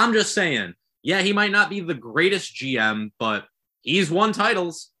I'm just saying, yeah, he might not be the greatest GM, but he's won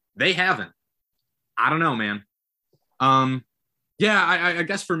titles. They haven't. I don't know, man. I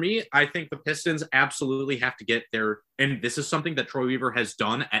guess for me, I think the Pistons absolutely have to get there. And this is something that Troy Weaver has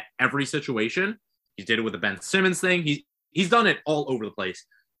done at every situation. He did it with the Ben Simmons thing. He's done it all over the place.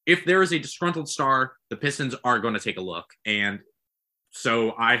 If there is a disgruntled star, the Pistons are going to take a look. And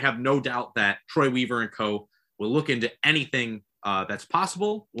so I have no doubt that Troy Weaver and co. will look into anything that's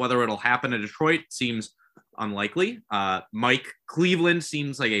possible. Whether it'll happen in Detroit seems unlikely. Mike, Cleveland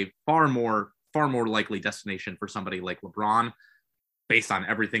seems like a far more likely destination for somebody like LeBron based on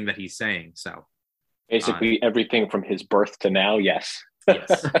everything that he's saying. So basically everything from his birth to now. Yes.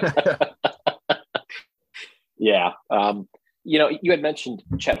 Yeah. You had mentioned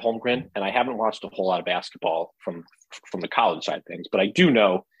Chet Holmgren, and I haven't watched a whole lot of basketball from the college side of things, but I do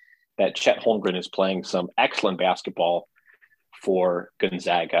know that Chet Holmgren is playing some excellent basketball for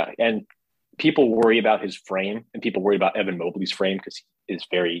Gonzaga. And people worry about his frame, and people worry about Evan Mobley's frame because he is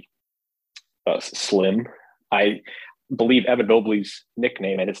very slim. I believe Evan Mobley's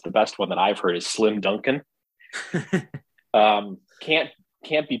nickname, and it's the best one that I've heard, is Slim Duncan.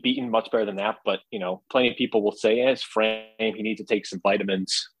 Can't be beaten much better than that, but plenty of people will say his frame, he needs to take some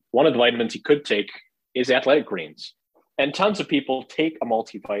vitamins. One of the vitamins he could take is athletic greens. And tons of people take a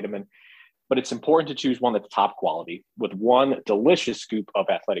multivitamin, but it's important to choose one that's top quality. With one delicious scoop of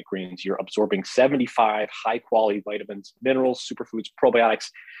athletic greens, you're absorbing 75 high-quality vitamins, minerals, superfoods, probiotics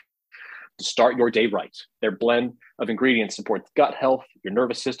to start your day right. Their blend of ingredients supports gut health, your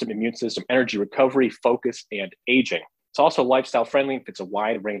nervous system, immune system, energy recovery, focus, and aging. It's also lifestyle friendly and fits a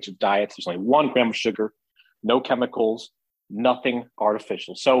wide range of diets. There's only 1 gram of sugar, no chemicals, nothing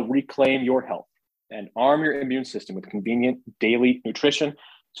artificial. So reclaim your health and arm your immune system with convenient daily nutrition.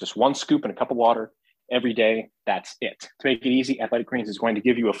 Just 1 scoop in a cup of water every day. That's it. To make it easy, Athletic Greens is going to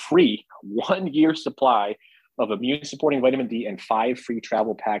give you a free 1-year supply of immune supporting vitamin D and 5 free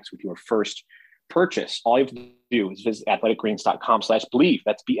travel packs with your first purchase. All you have to do is visit athleticgreens.com/believe.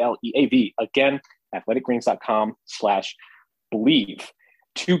 That's BLEAV. Again, athleticgreens.com/believe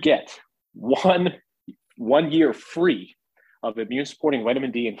to get one year free of immune supporting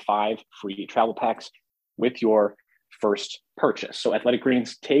vitamin D and 5 free travel packs with your first purchase. So Athletic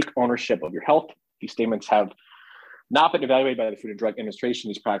Greens, take ownership of your health. These statements have not been evaluated by the Food and Drug Administration.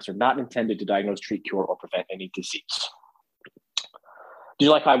 These products are not intended to diagnose, treat, cure, or prevent any disease. Do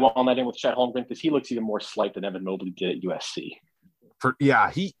you like how I wound that in with Chet Holmgren? Because he looks even more slight than Evan Mobley did at USC.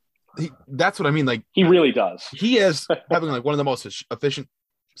 He that's what I mean. Like, he really does. He is having like one of the most efficient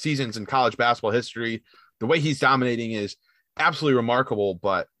seasons in college basketball history. The way he's dominating is absolutely remarkable.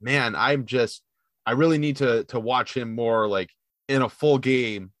 But man, I really need to watch him more like in a full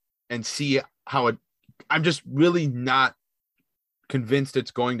game and see how it. I'm just really not convinced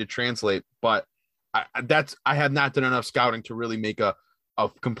it's going to translate. But I have not done enough scouting to really make a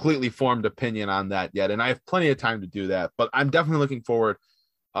completely formed opinion on that yet, and I have plenty of time to do that. But I'm definitely looking forward.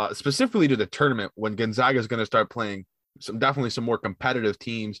 Specifically to the tournament when Gonzaga is going to start playing some more competitive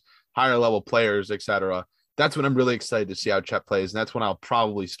teams, higher level players, etc. That's when I'm really excited to see how Chet plays. And that's when I'll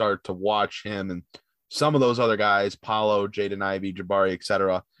probably start to watch him and some of those other guys, Paulo, Jaden Ivey, Jabari,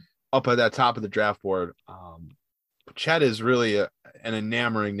 etc. up at that top of the draft board. Chet is really an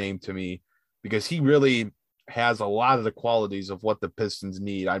enamoring name to me because he really has a lot of the qualities of what the Pistons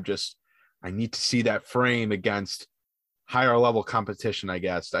need. I need to see that frame against higher level competition, I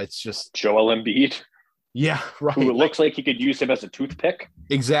guess. It's just Joel Embiid. Yeah, right. Who it looks like he could use him as a toothpick.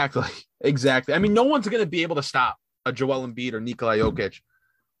 Exactly. I mean, no one's going to be able to stop a Joel Embiid or Nikola Jokic,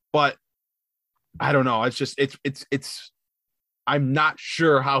 but I don't know. It's just, I'm not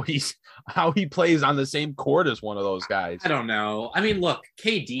sure how he plays on the same court as one of those guys. I don't know. I mean, look,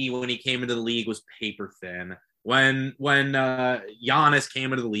 KD, when he came into the league, was paper thin. When Giannis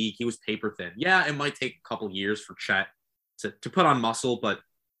came into the league, he was paper thin. Yeah, it might take a couple years for Chet to put on muscle, but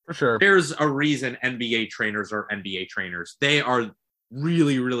for sure, there's a reason NBA trainers are NBA trainers. They are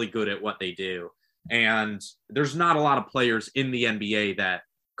really, really good at what they do. And there's not a lot of players in the NBA that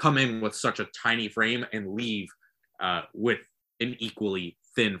come in with such a tiny frame and leave with an equally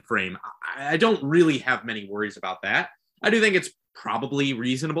thin frame. I don't really have many worries about that. I do think it's probably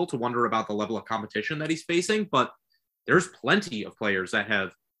reasonable to wonder about the level of competition that he's facing, but there's plenty of players that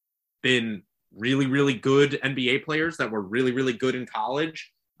have been really, really good NBA players that were really, really good in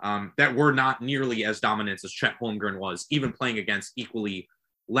college that were not nearly as dominant as Chet Holmgren was, even playing against equally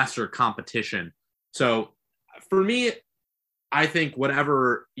lesser competition. So for me, I think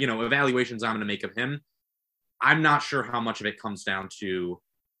whatever, evaluations I'm going to make of him, I'm not sure how much of it comes down to,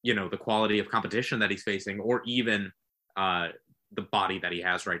 the quality of competition that he's facing or even the body that he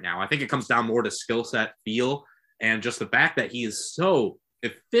has right now. I think it comes down more to skill set, feel, and just the fact that he is so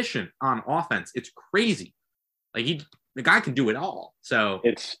efficient on offense. It's crazy. Like the guy can do it all. So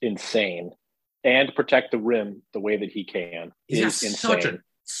it's insane. And protect the rim the way that he can. He's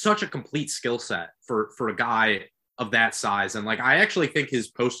such a complete skill set for a guy of that size. And I actually think his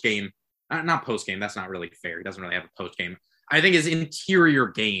post-game, not post-game, that's not really fair. He doesn't really have a post-game. I think his interior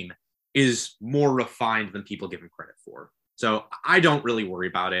game is more refined than people give him credit for. So I don't really worry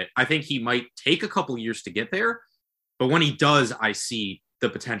about it. I think he might take a couple years to get there, but when he does, I see the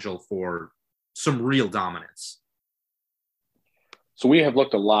potential for some real dominance. So we have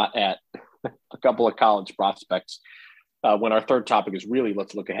looked a lot at a couple of college prospects when our third topic is really,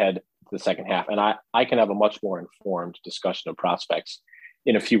 let's look ahead to the second half. And I can have a much more informed discussion of prospects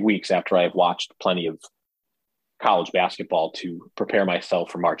in a few weeks after I've watched plenty of college basketball to prepare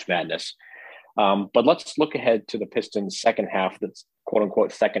myself for March Madness. But let's look ahead to the Pistons' second half, that's quote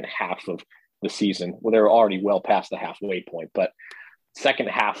unquote second half of the season. Well, they're already well past the halfway point, but second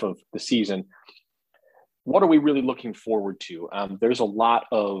half of the season. What are we really looking forward to? There's a lot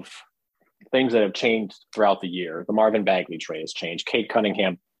of things that have changed throughout the year. The Marvin Bagley trade has changed. Cade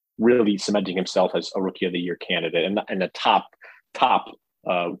Cunningham really cementing himself as a Rookie of the Year candidate and the top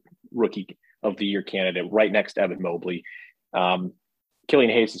Rookie of the Year candidate right next to Evan Mobley.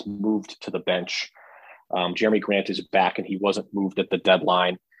 Killian Hayes has moved to the bench. Jeremy Grant is back, and he wasn't moved at the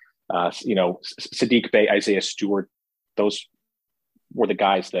deadline. Sadiq Bey, Isaiah Stewart, those were the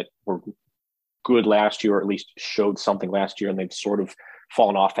guys that were good last year, or at least showed something last year, and they've sort of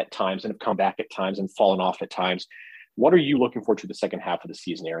fallen off at times and have come back at times and fallen off at times. What are you looking for to the second half of the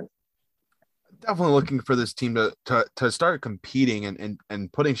season, Aaron? Definitely looking for this team to start competing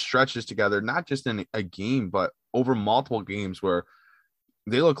and putting stretches together, not just in a game, but over multiple games where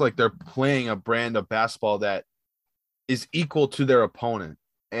they look like they're playing a brand of basketball that is equal to their opponent.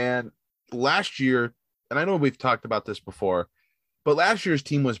 And last year, and I know we've talked about this before, but last year's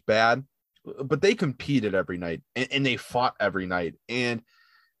team was bad, but they competed every night and they fought every night. And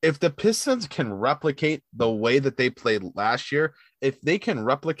if the Pistons can replicate the way that they played last year, if they can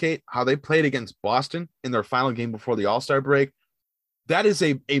replicate how they played against Boston in their final game before the All-Star break, that is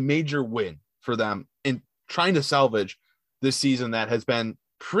a major win for them in trying to salvage this season that has been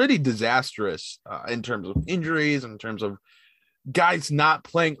pretty disastrous in terms of injuries, in terms of guys not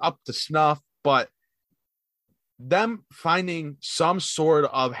playing up to snuff, but them finding some sort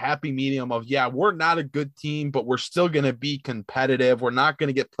of happy medium of, yeah, we're not a good team, but we're still going to be competitive. We're not going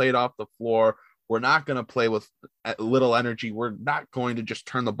to get played off the floor. We're not going to play with little energy. We're not going to just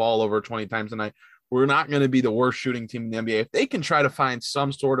turn the ball over 20 times a night. We're not going to be the worst shooting team in the NBA. If they can try to find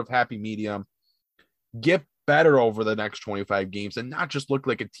some sort of happy medium, get better over the next 25 games and not just look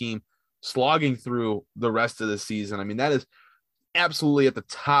like a team slogging through the rest of the season. I mean, that is absolutely at the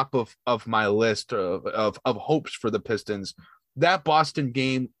top of my list of hopes for the Pistons. That Boston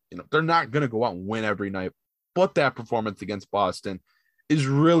game, they're not going to go out and win every night, but that performance against Boston is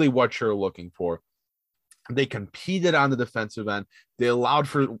really what you're looking for. They competed on the defensive end. They allowed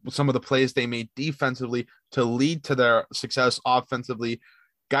for some of the plays they made defensively to lead to their success offensively.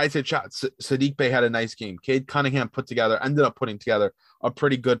 Guys hit shots. Sadiq Bey had a nice game. Cade Cunningham ended up putting together a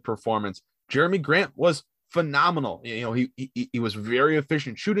pretty good performance. Jeremy Grant was phenomenal. He was very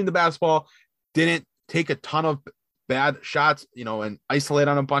efficient shooting the basketball, didn't take a ton of bad shots, and isolate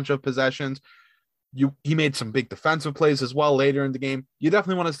on a bunch of possessions. He made some big defensive plays as well later in the game. You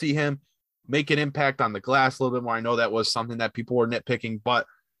definitely want to see him make an impact on the glass a little bit more. I know that was something that people were nitpicking, but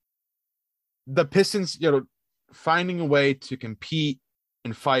the Pistons, finding a way to compete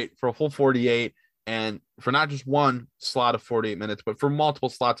and fight for a full 48 and for not just one slot of 48 minutes, but for multiple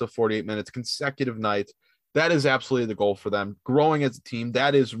slots of 48 minutes, consecutive nights. That is absolutely the goal for them. Growing as a team,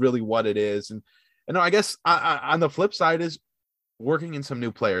 that is really what it is. And I guess on the flip side is working in some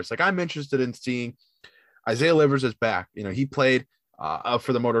new players. Like, I'm interested in seeing Isaiah Livers is back. He played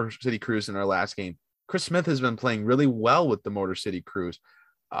for the Motor City Cruise in our last game. Chris Smith has been playing really well with the Motor City Cruise.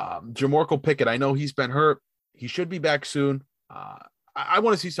 Jamorko Pickett, I know he's been hurt. He should be back soon. I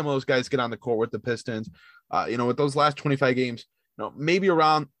want to see some of those guys get on the court with the Pistons. With those last 25 games, maybe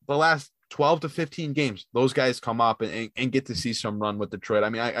around the last 12 to 15 games, those guys come up and get to see some run with Detroit. I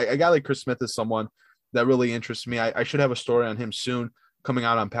mean, I got like Chris Smith is someone that really interests me. I should have a story on him soon coming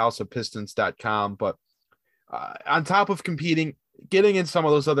out on palaceofpistons.com. But on top of competing, getting in some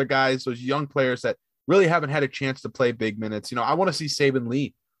of those other guys, those young players that really haven't had a chance to play big minutes. I want to see Saban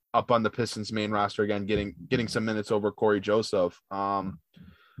Lee up on the Pistons main roster again, getting some minutes over Corey Joseph.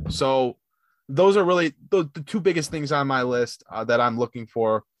 So those are really the two biggest things on my list that I'm looking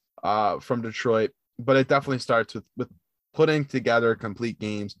for from Detroit. But it definitely starts with putting together complete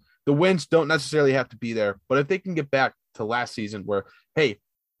games. The wins don't necessarily have to be there, but if they can get back to last season where, hey,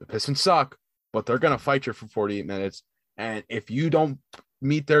 the Pistons suck, but they're going to fight you for 48 minutes. And if you don't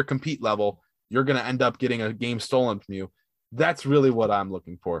meet their compete level, you're going to end up getting a game stolen from you. That's really what I'm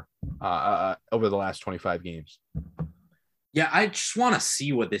looking for over the last 25 games. Yeah, I just want to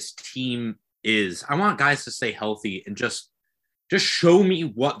see what this team is. I want guys to stay healthy and just show me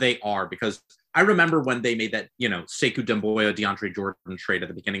what they are, because I remember when they made that, Sekou Demboya, DeAndre Jordan trade at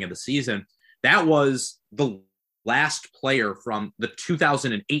the beginning of the season. That was the last player from the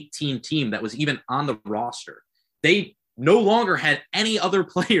 2018 team that was even on the roster. They no longer had any other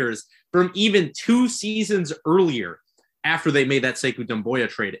players from even 2 seasons earlier after they made that Sekou Demboya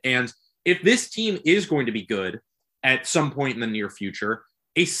trade. And if this team is going to be good at some point in the near future,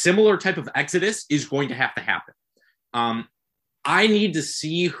 a similar type of exodus is going to have to happen. I need to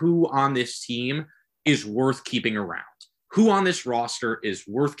see who on this team is worth keeping around, who on this roster is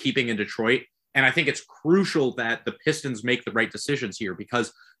worth keeping in Detroit. And I think it's crucial that the Pistons make the right decisions here,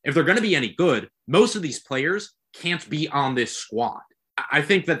 because if they're going to be any good, most of these players can't be on this squad. I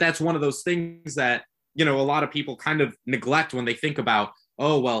think that that's one of those things that, a lot of people kind of neglect when they think about,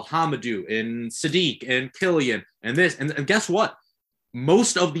 oh, well, Hamidou and Sadiq and Killian and this. And guess what?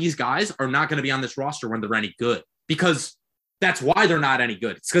 Most of these guys are not going to be on this roster when they're any good, because that's why they're not any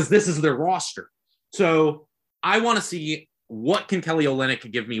good. It's because this is their roster. So I want to see, what can Kelly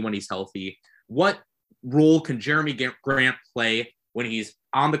Olynyk give me when he's healthy? What role can Jeremy Grant play when he's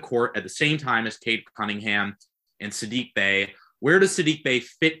on the court at the same time as Cade Cunningham and Sadiq Bey? Where does Sadiq Bey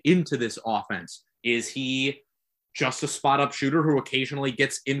fit into this offense? Is he just a spot-up shooter who occasionally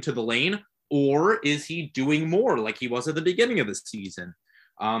gets into the lane, or is he doing more like he was at the beginning of the season?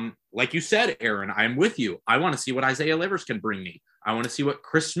 Like you said, Aaron, I'm with you. I want to see what Isaiah Livers can bring me. I want to see what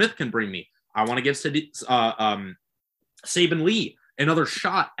Chris Smith can bring me. I want to give Saban Lee another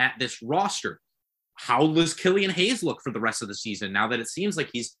shot at this roster. How does Killian Hayes look for the rest of the season now that it seems like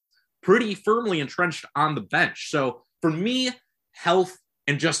he's pretty firmly entrenched on the bench? So for me, health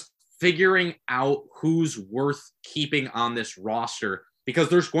and just figuring out who's worth keeping on this roster, because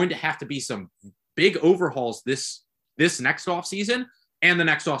there's going to have to be some big overhauls this next offseason and the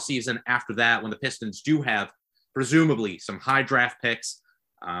next offseason after that, when the Pistons do have presumably some high draft picks,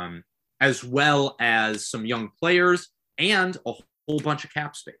 as well as some young players and a whole bunch of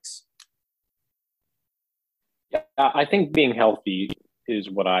cap space. Yeah, I think being healthy is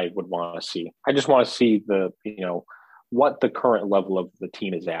what I would want to see. I just want to see what the current level of the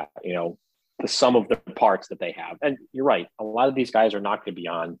team is at, the sum of the parts that they have. And you're right. A lot of these guys are not going to be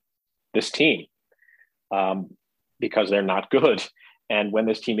on this team because they're not good. And when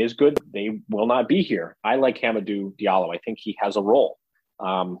this team is good, they will not be here. I like Hamidou Diallo. I think he has a role.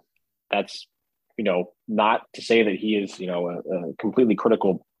 That's, not to say that he is, a completely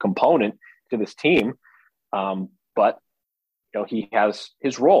critical component to this team. But, he has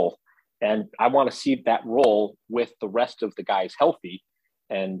his role. And I want to see that role with the rest of the guys healthy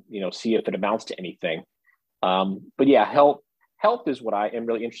and, see if it amounts to anything. But yeah, health is what I am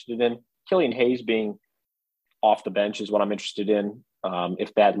really interested in. Killian Hayes being off the bench is what I'm interested in.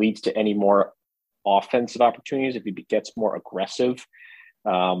 If that leads to any more offensive opportunities, if he gets more aggressive,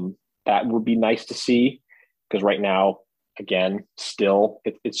 that would be nice to see, because right now, again, still,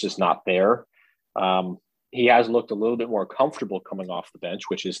 it's just not there. He has looked a little bit more comfortable coming off the bench,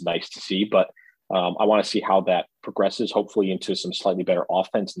 which is nice to see, but I want to see how that progresses, hopefully into some slightly better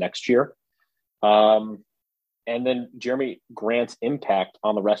offense next year. And then Jeremy Grant's impact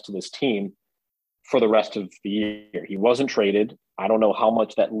on the rest of this team for the rest of the year. He wasn't traded. I don't know how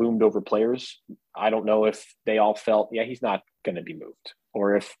much that loomed over players. I don't know if they all felt, he's not going to be moved,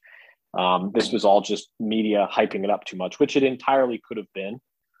 or if this was all just media hyping it up too much, which it entirely could have been.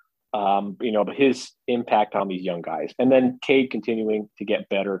 But his impact on these young guys, and then Cade continuing to get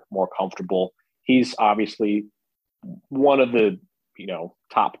better, more comfortable. He's obviously one of the,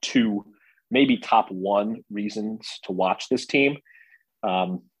 top two, maybe top one reasons to watch this team.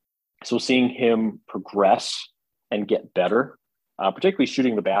 So seeing him progress and get better, particularly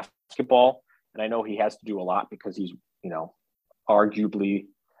shooting the basketball. And I know he has to do a lot because he's, arguably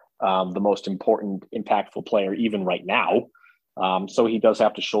the most important, impactful player even right now. So he does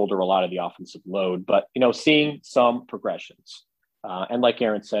have to shoulder a lot of the offensive load, but, seeing some progressions. And like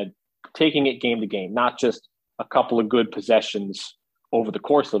Aaron said, taking it game to game, not just a couple of good possessions over the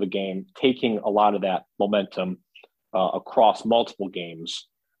course of the game, taking a lot of that momentum across multiple games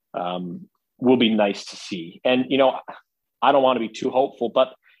will be nice to see. And, I don't want to be too hopeful,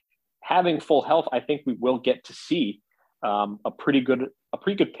 but having full health, I think we will get to see a pretty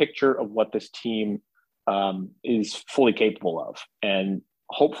good picture of what this team is fully capable of, and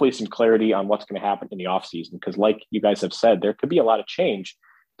hopefully some clarity on what's going to happen in the offseason. Because like you guys have said, there could be a lot of change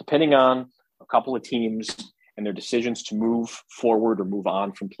depending on a couple of teams and their decisions to move forward or move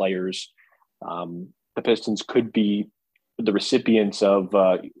on from players. The Pistons could be the recipients of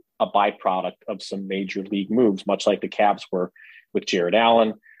a byproduct of some major league moves, much like the Cavs were with Jared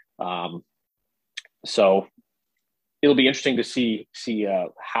Allen. So it'll be interesting to see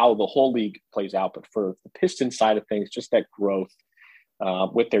how the whole league plays out. But for the Pistons side of things, just that growth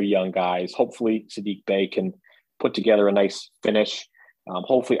with their young guys. Hopefully Sadiq Bey can put together a nice finish.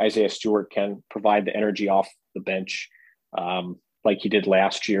 Hopefully Isaiah Stewart can provide the energy off the bench like he did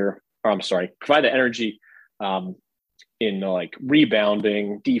last year. Provide the energy in like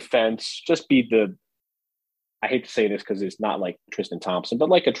rebounding, defense, just be I hate to say this because it's not like Tristan Thompson, but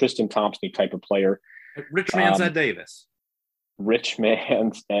like a Tristan Thompson type of player. Rich man Zed Davis. Rich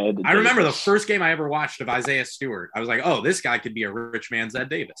man's Ed Davis. I remember the first game I ever watched of Isaiah Stewart. I was like, oh, this guy could be a rich man's Ed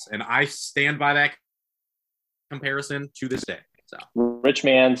Davis. And I stand by that comparison to this day. So rich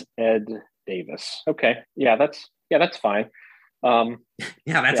man's Ed Davis. Okay. Yeah, that's fine.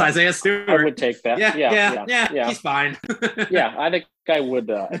 That's Isaiah Stewart. I would take that. Yeah. He's fine. Yeah, I think I would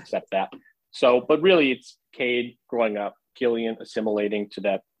accept that. So, but really it's Cade growing up, Killian assimilating to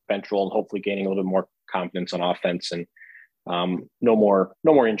that bench role and hopefully gaining a little bit more confidence on offense, and no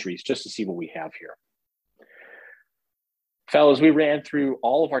more injuries, just to see what we have here. Fellas, we ran through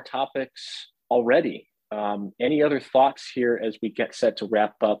all of our topics already. Any other thoughts here as we get set to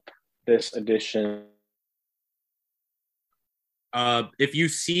wrap up this edition? If you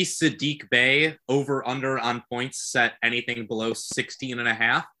see Sadiq Bey over under on points set anything below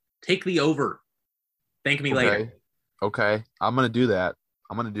 16.5, take the over. Thank me later. Okay. I'm going to do that.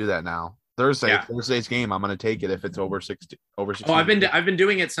 I'm going to do that now. Thursday's game, I'm going to take it if it's over 60. Over 60. Oh, I've been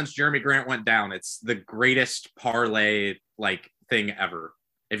doing it since Jeremy Grant went down. It's the greatest parlay thing ever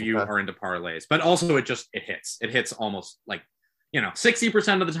if you are into parlays. But also it hits. It hits almost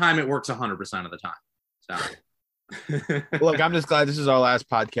 60% of the time. It works 100% of the time. So look, I'm just glad this is our last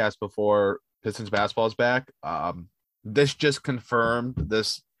podcast before Pistons basketball is back. This just confirmed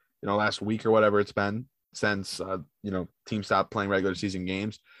this, last week or whatever it's been since teams stopped playing regular season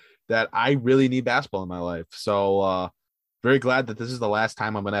games, that I really need basketball in my life. So very glad that this is the last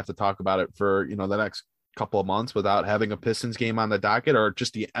time I'm going to have to talk about it for, the next couple of months without having a Pistons game on the docket or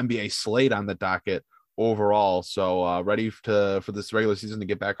just the NBA slate on the docket overall. So ready for this regular season to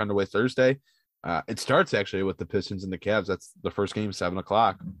get back underway Thursday. It starts actually with the Pistons and the Cavs. That's the first game,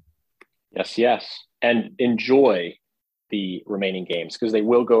 7:00. Yes. And enjoy the remaining games because they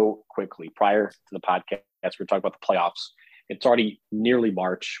will go quickly. Prior to the podcast, we're talking about the playoffs. It's already nearly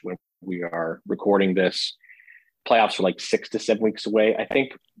March when we are recording this. Playoffs are 6 to 7 weeks away. I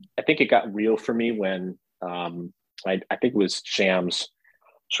think it got real for me when I think it was Shams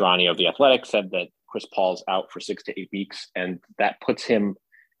Charania of The Athletic said that Chris Paul's out for 6 to 8 weeks, and that puts him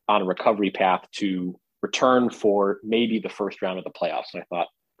on a recovery path to return for maybe the first round of the playoffs. And I thought,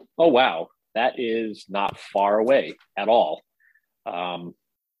 oh, wow, that is not far away at all.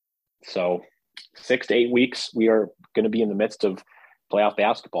 So 6 to 8 weeks, we are going to be in the midst of playoff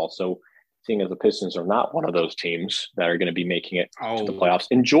basketball. So seeing as the Pistons are not one of those teams that are going to be making it to the playoffs,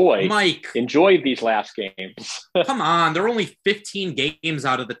 enjoy these last games. Come on. There are only 15 games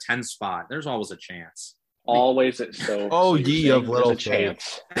out of the 10 spot. There's always a chance. Always so. Ye of little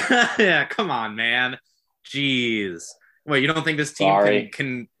chance. Yeah, come on, man. Jeez. Wait, you don't think this team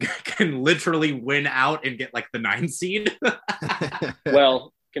can literally win out and get the 9 seed?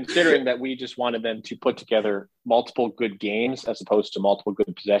 Well, considering that we just wanted them to put together multiple good games as opposed to multiple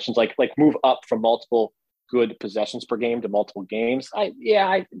good possessions, like move up from multiple good possessions per game to multiple games. Being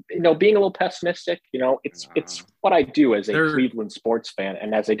a little pessimistic, it's what I do as a Cleveland sports fan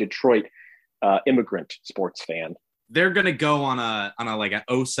and as a Detroit immigrant sports fan. They're gonna go on a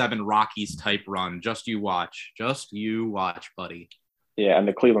 07 Rockies type run. Just you watch, buddy. Yeah, and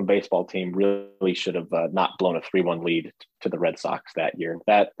the Cleveland baseball team really should have not blown a 3-1 lead to the Red Sox that year.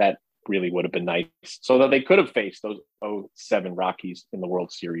 That really would have been nice, so that they could have faced those 07 Rockies in the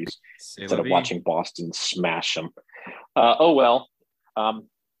World Series instead of watching Boston smash them. Oh well. Have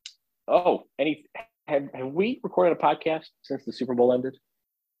we recorded a podcast since the Super Bowl ended?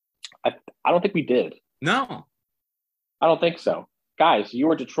 I don't think we did. No. I don't think so. Guys, you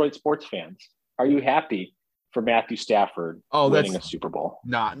are Detroit sports fans. Are you happy for Matthew Stafford winning a Super Bowl?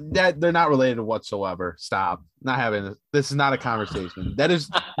 No, they're not related whatsoever. Stop. Not having this. This is not a conversation. That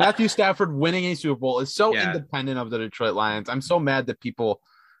is Matthew Stafford winning a Super Bowl is so independent of the Detroit Lions. I'm so mad that people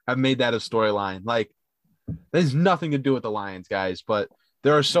have made that a storyline. There's nothing to do with the Lions, guys, but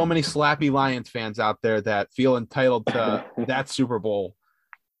there are so many slappy Lions fans out there that feel entitled to that Super Bowl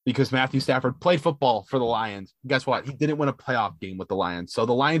because Matthew Stafford played football for the Lions. Guess what? He didn't win a playoff game with the Lions. So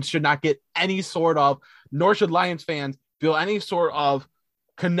the Lions should not get any sort of, nor should Lions fans feel any sort of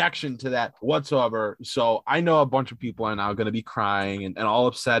connection to that whatsoever. So I know a bunch of people are now going to be crying and all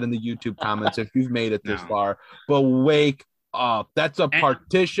upset in the YouTube comments if you've made it this far. But wake up. That's a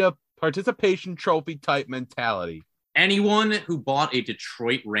participation trophy type mentality. Anyone who bought a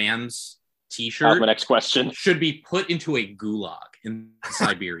Detroit Rams t-shirt my next question should be put into a gulag in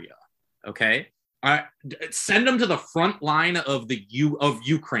Siberia. Okay, send them to the front line of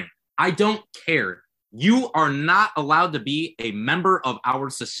Ukraine. I don't care. You are not allowed to be a member of our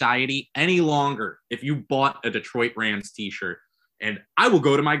society any longer if you bought a Detroit Rams t-shirt, and I will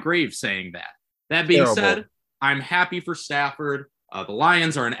go to my grave saying that. That being said, I'm happy for Stafford. The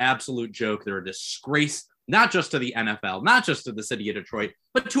Lions are an absolute joke. They're a disgrace not just to the NFL, not just to the city of Detroit,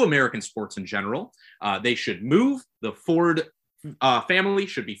 but to American sports in general. They should move. The Ford family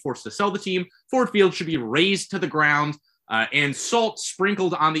should be forced to sell the team. Ford Field should be razed to the ground and salt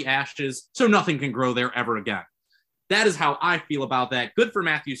sprinkled on the ashes so nothing can grow there ever again. That is how I feel about that. Good for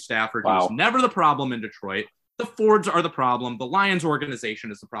Matthew Stafford, who's never the problem in Detroit. The Fords are the problem. The Lions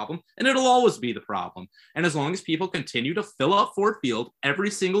organization is the problem, and it'll always be the problem. And as long as people continue to fill up Ford Field every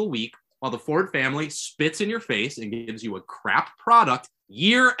single week while the Ford family spits in your face and gives you a crap product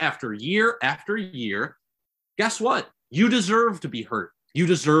year after year after year, guess what? You deserve to be hurt. You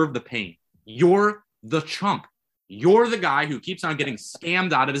deserve the pain. You're the chump. You're the guy who keeps on getting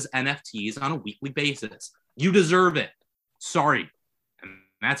scammed out of his NFTs on a weekly basis. You deserve it. Sorry. And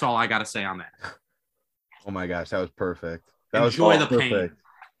that's all I got to say on that. Oh my gosh, that was perfect. Enjoy the pain.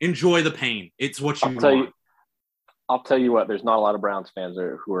 Enjoy the pain. It's what you want. I'll tell you what, there's not a lot of Browns fans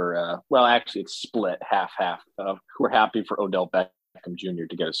who are, well, actually it's split half, who are happy for Odell Beckham Jr.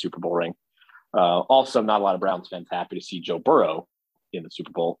 to get a Super Bowl ring. Also, not a lot of Browns fans happy to see Joe Burrow in the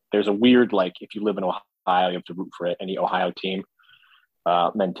Super Bowl. There's a weird, like, if you live in Ohio, you have to root for any Ohio team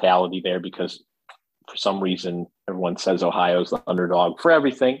mentality there, because for some reason everyone says Ohio's the underdog for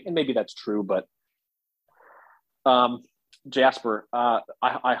everything, and maybe that's true. But Jasper,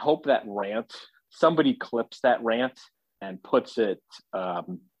 I hope that rant, somebody clips that rant and puts it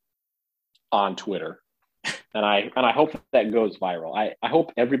on Twitter, and I hope that goes viral. I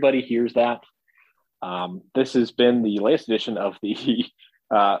hope everybody hears that. This has been the latest edition of the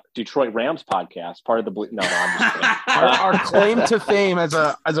Detroit Rams podcast, part of the no, I'm just kidding. Our claim to fame as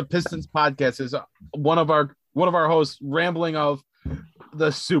a Pistons podcast is one of our hosts rambling of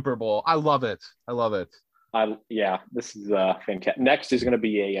the Super Bowl. I love it. Yeah, this is fantastic. Next is going to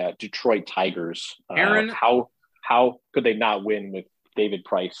be a Detroit Tigers. Aaron, how could they not win with David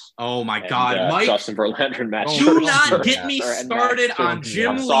Price? Oh my God, Mike! Justin Verlander and Matt. Do not get me started on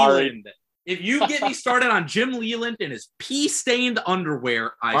Jim Leland. If you get me started on Jim Leland and his pea-stained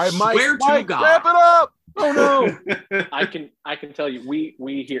underwear, I swear to God. Wrap it up. Oh no! I can tell you,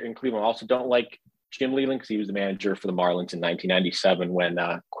 we here in Cleveland also don't like Jim Leland because he was the manager for the Marlins in 1997 when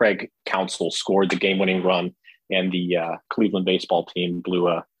Craig Counsell scored the game-winning run and the Cleveland baseball team blew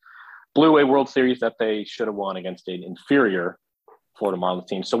a World Series that they should have won against an inferior Florida Marlins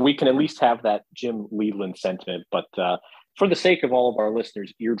team. So we can at least have that Jim Leland sentiment. But for the sake of all of our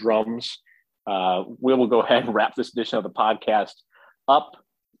listeners' eardrums, we will go ahead and wrap this edition of the podcast up.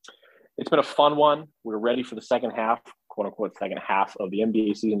 It's been a fun one. We're ready for the second half, quote unquote, second half of the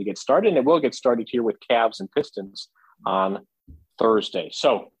NBA season to get started. And it will get started here with Cavs and Pistons on Thursday.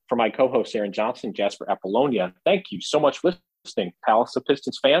 So for my co-host, Aaron Johnson, Jasper Apollonia, thank you so much for listening, Palace of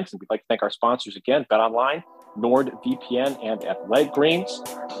Pistons fans. And we'd like to thank our sponsors again, BetOnline, NordVPN, and Athletic Greens.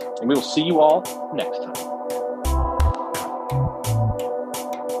 And we will see you all next time.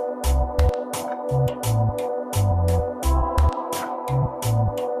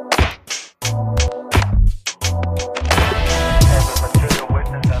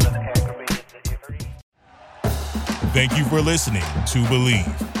 Thank you for listening to Believe.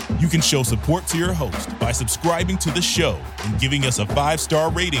 You can show support to your host by subscribing to the show and giving us a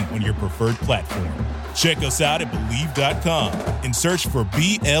 5-star rating on your preferred platform. Check us out at Believe.com and search for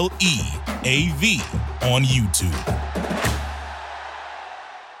BLEAV on YouTube.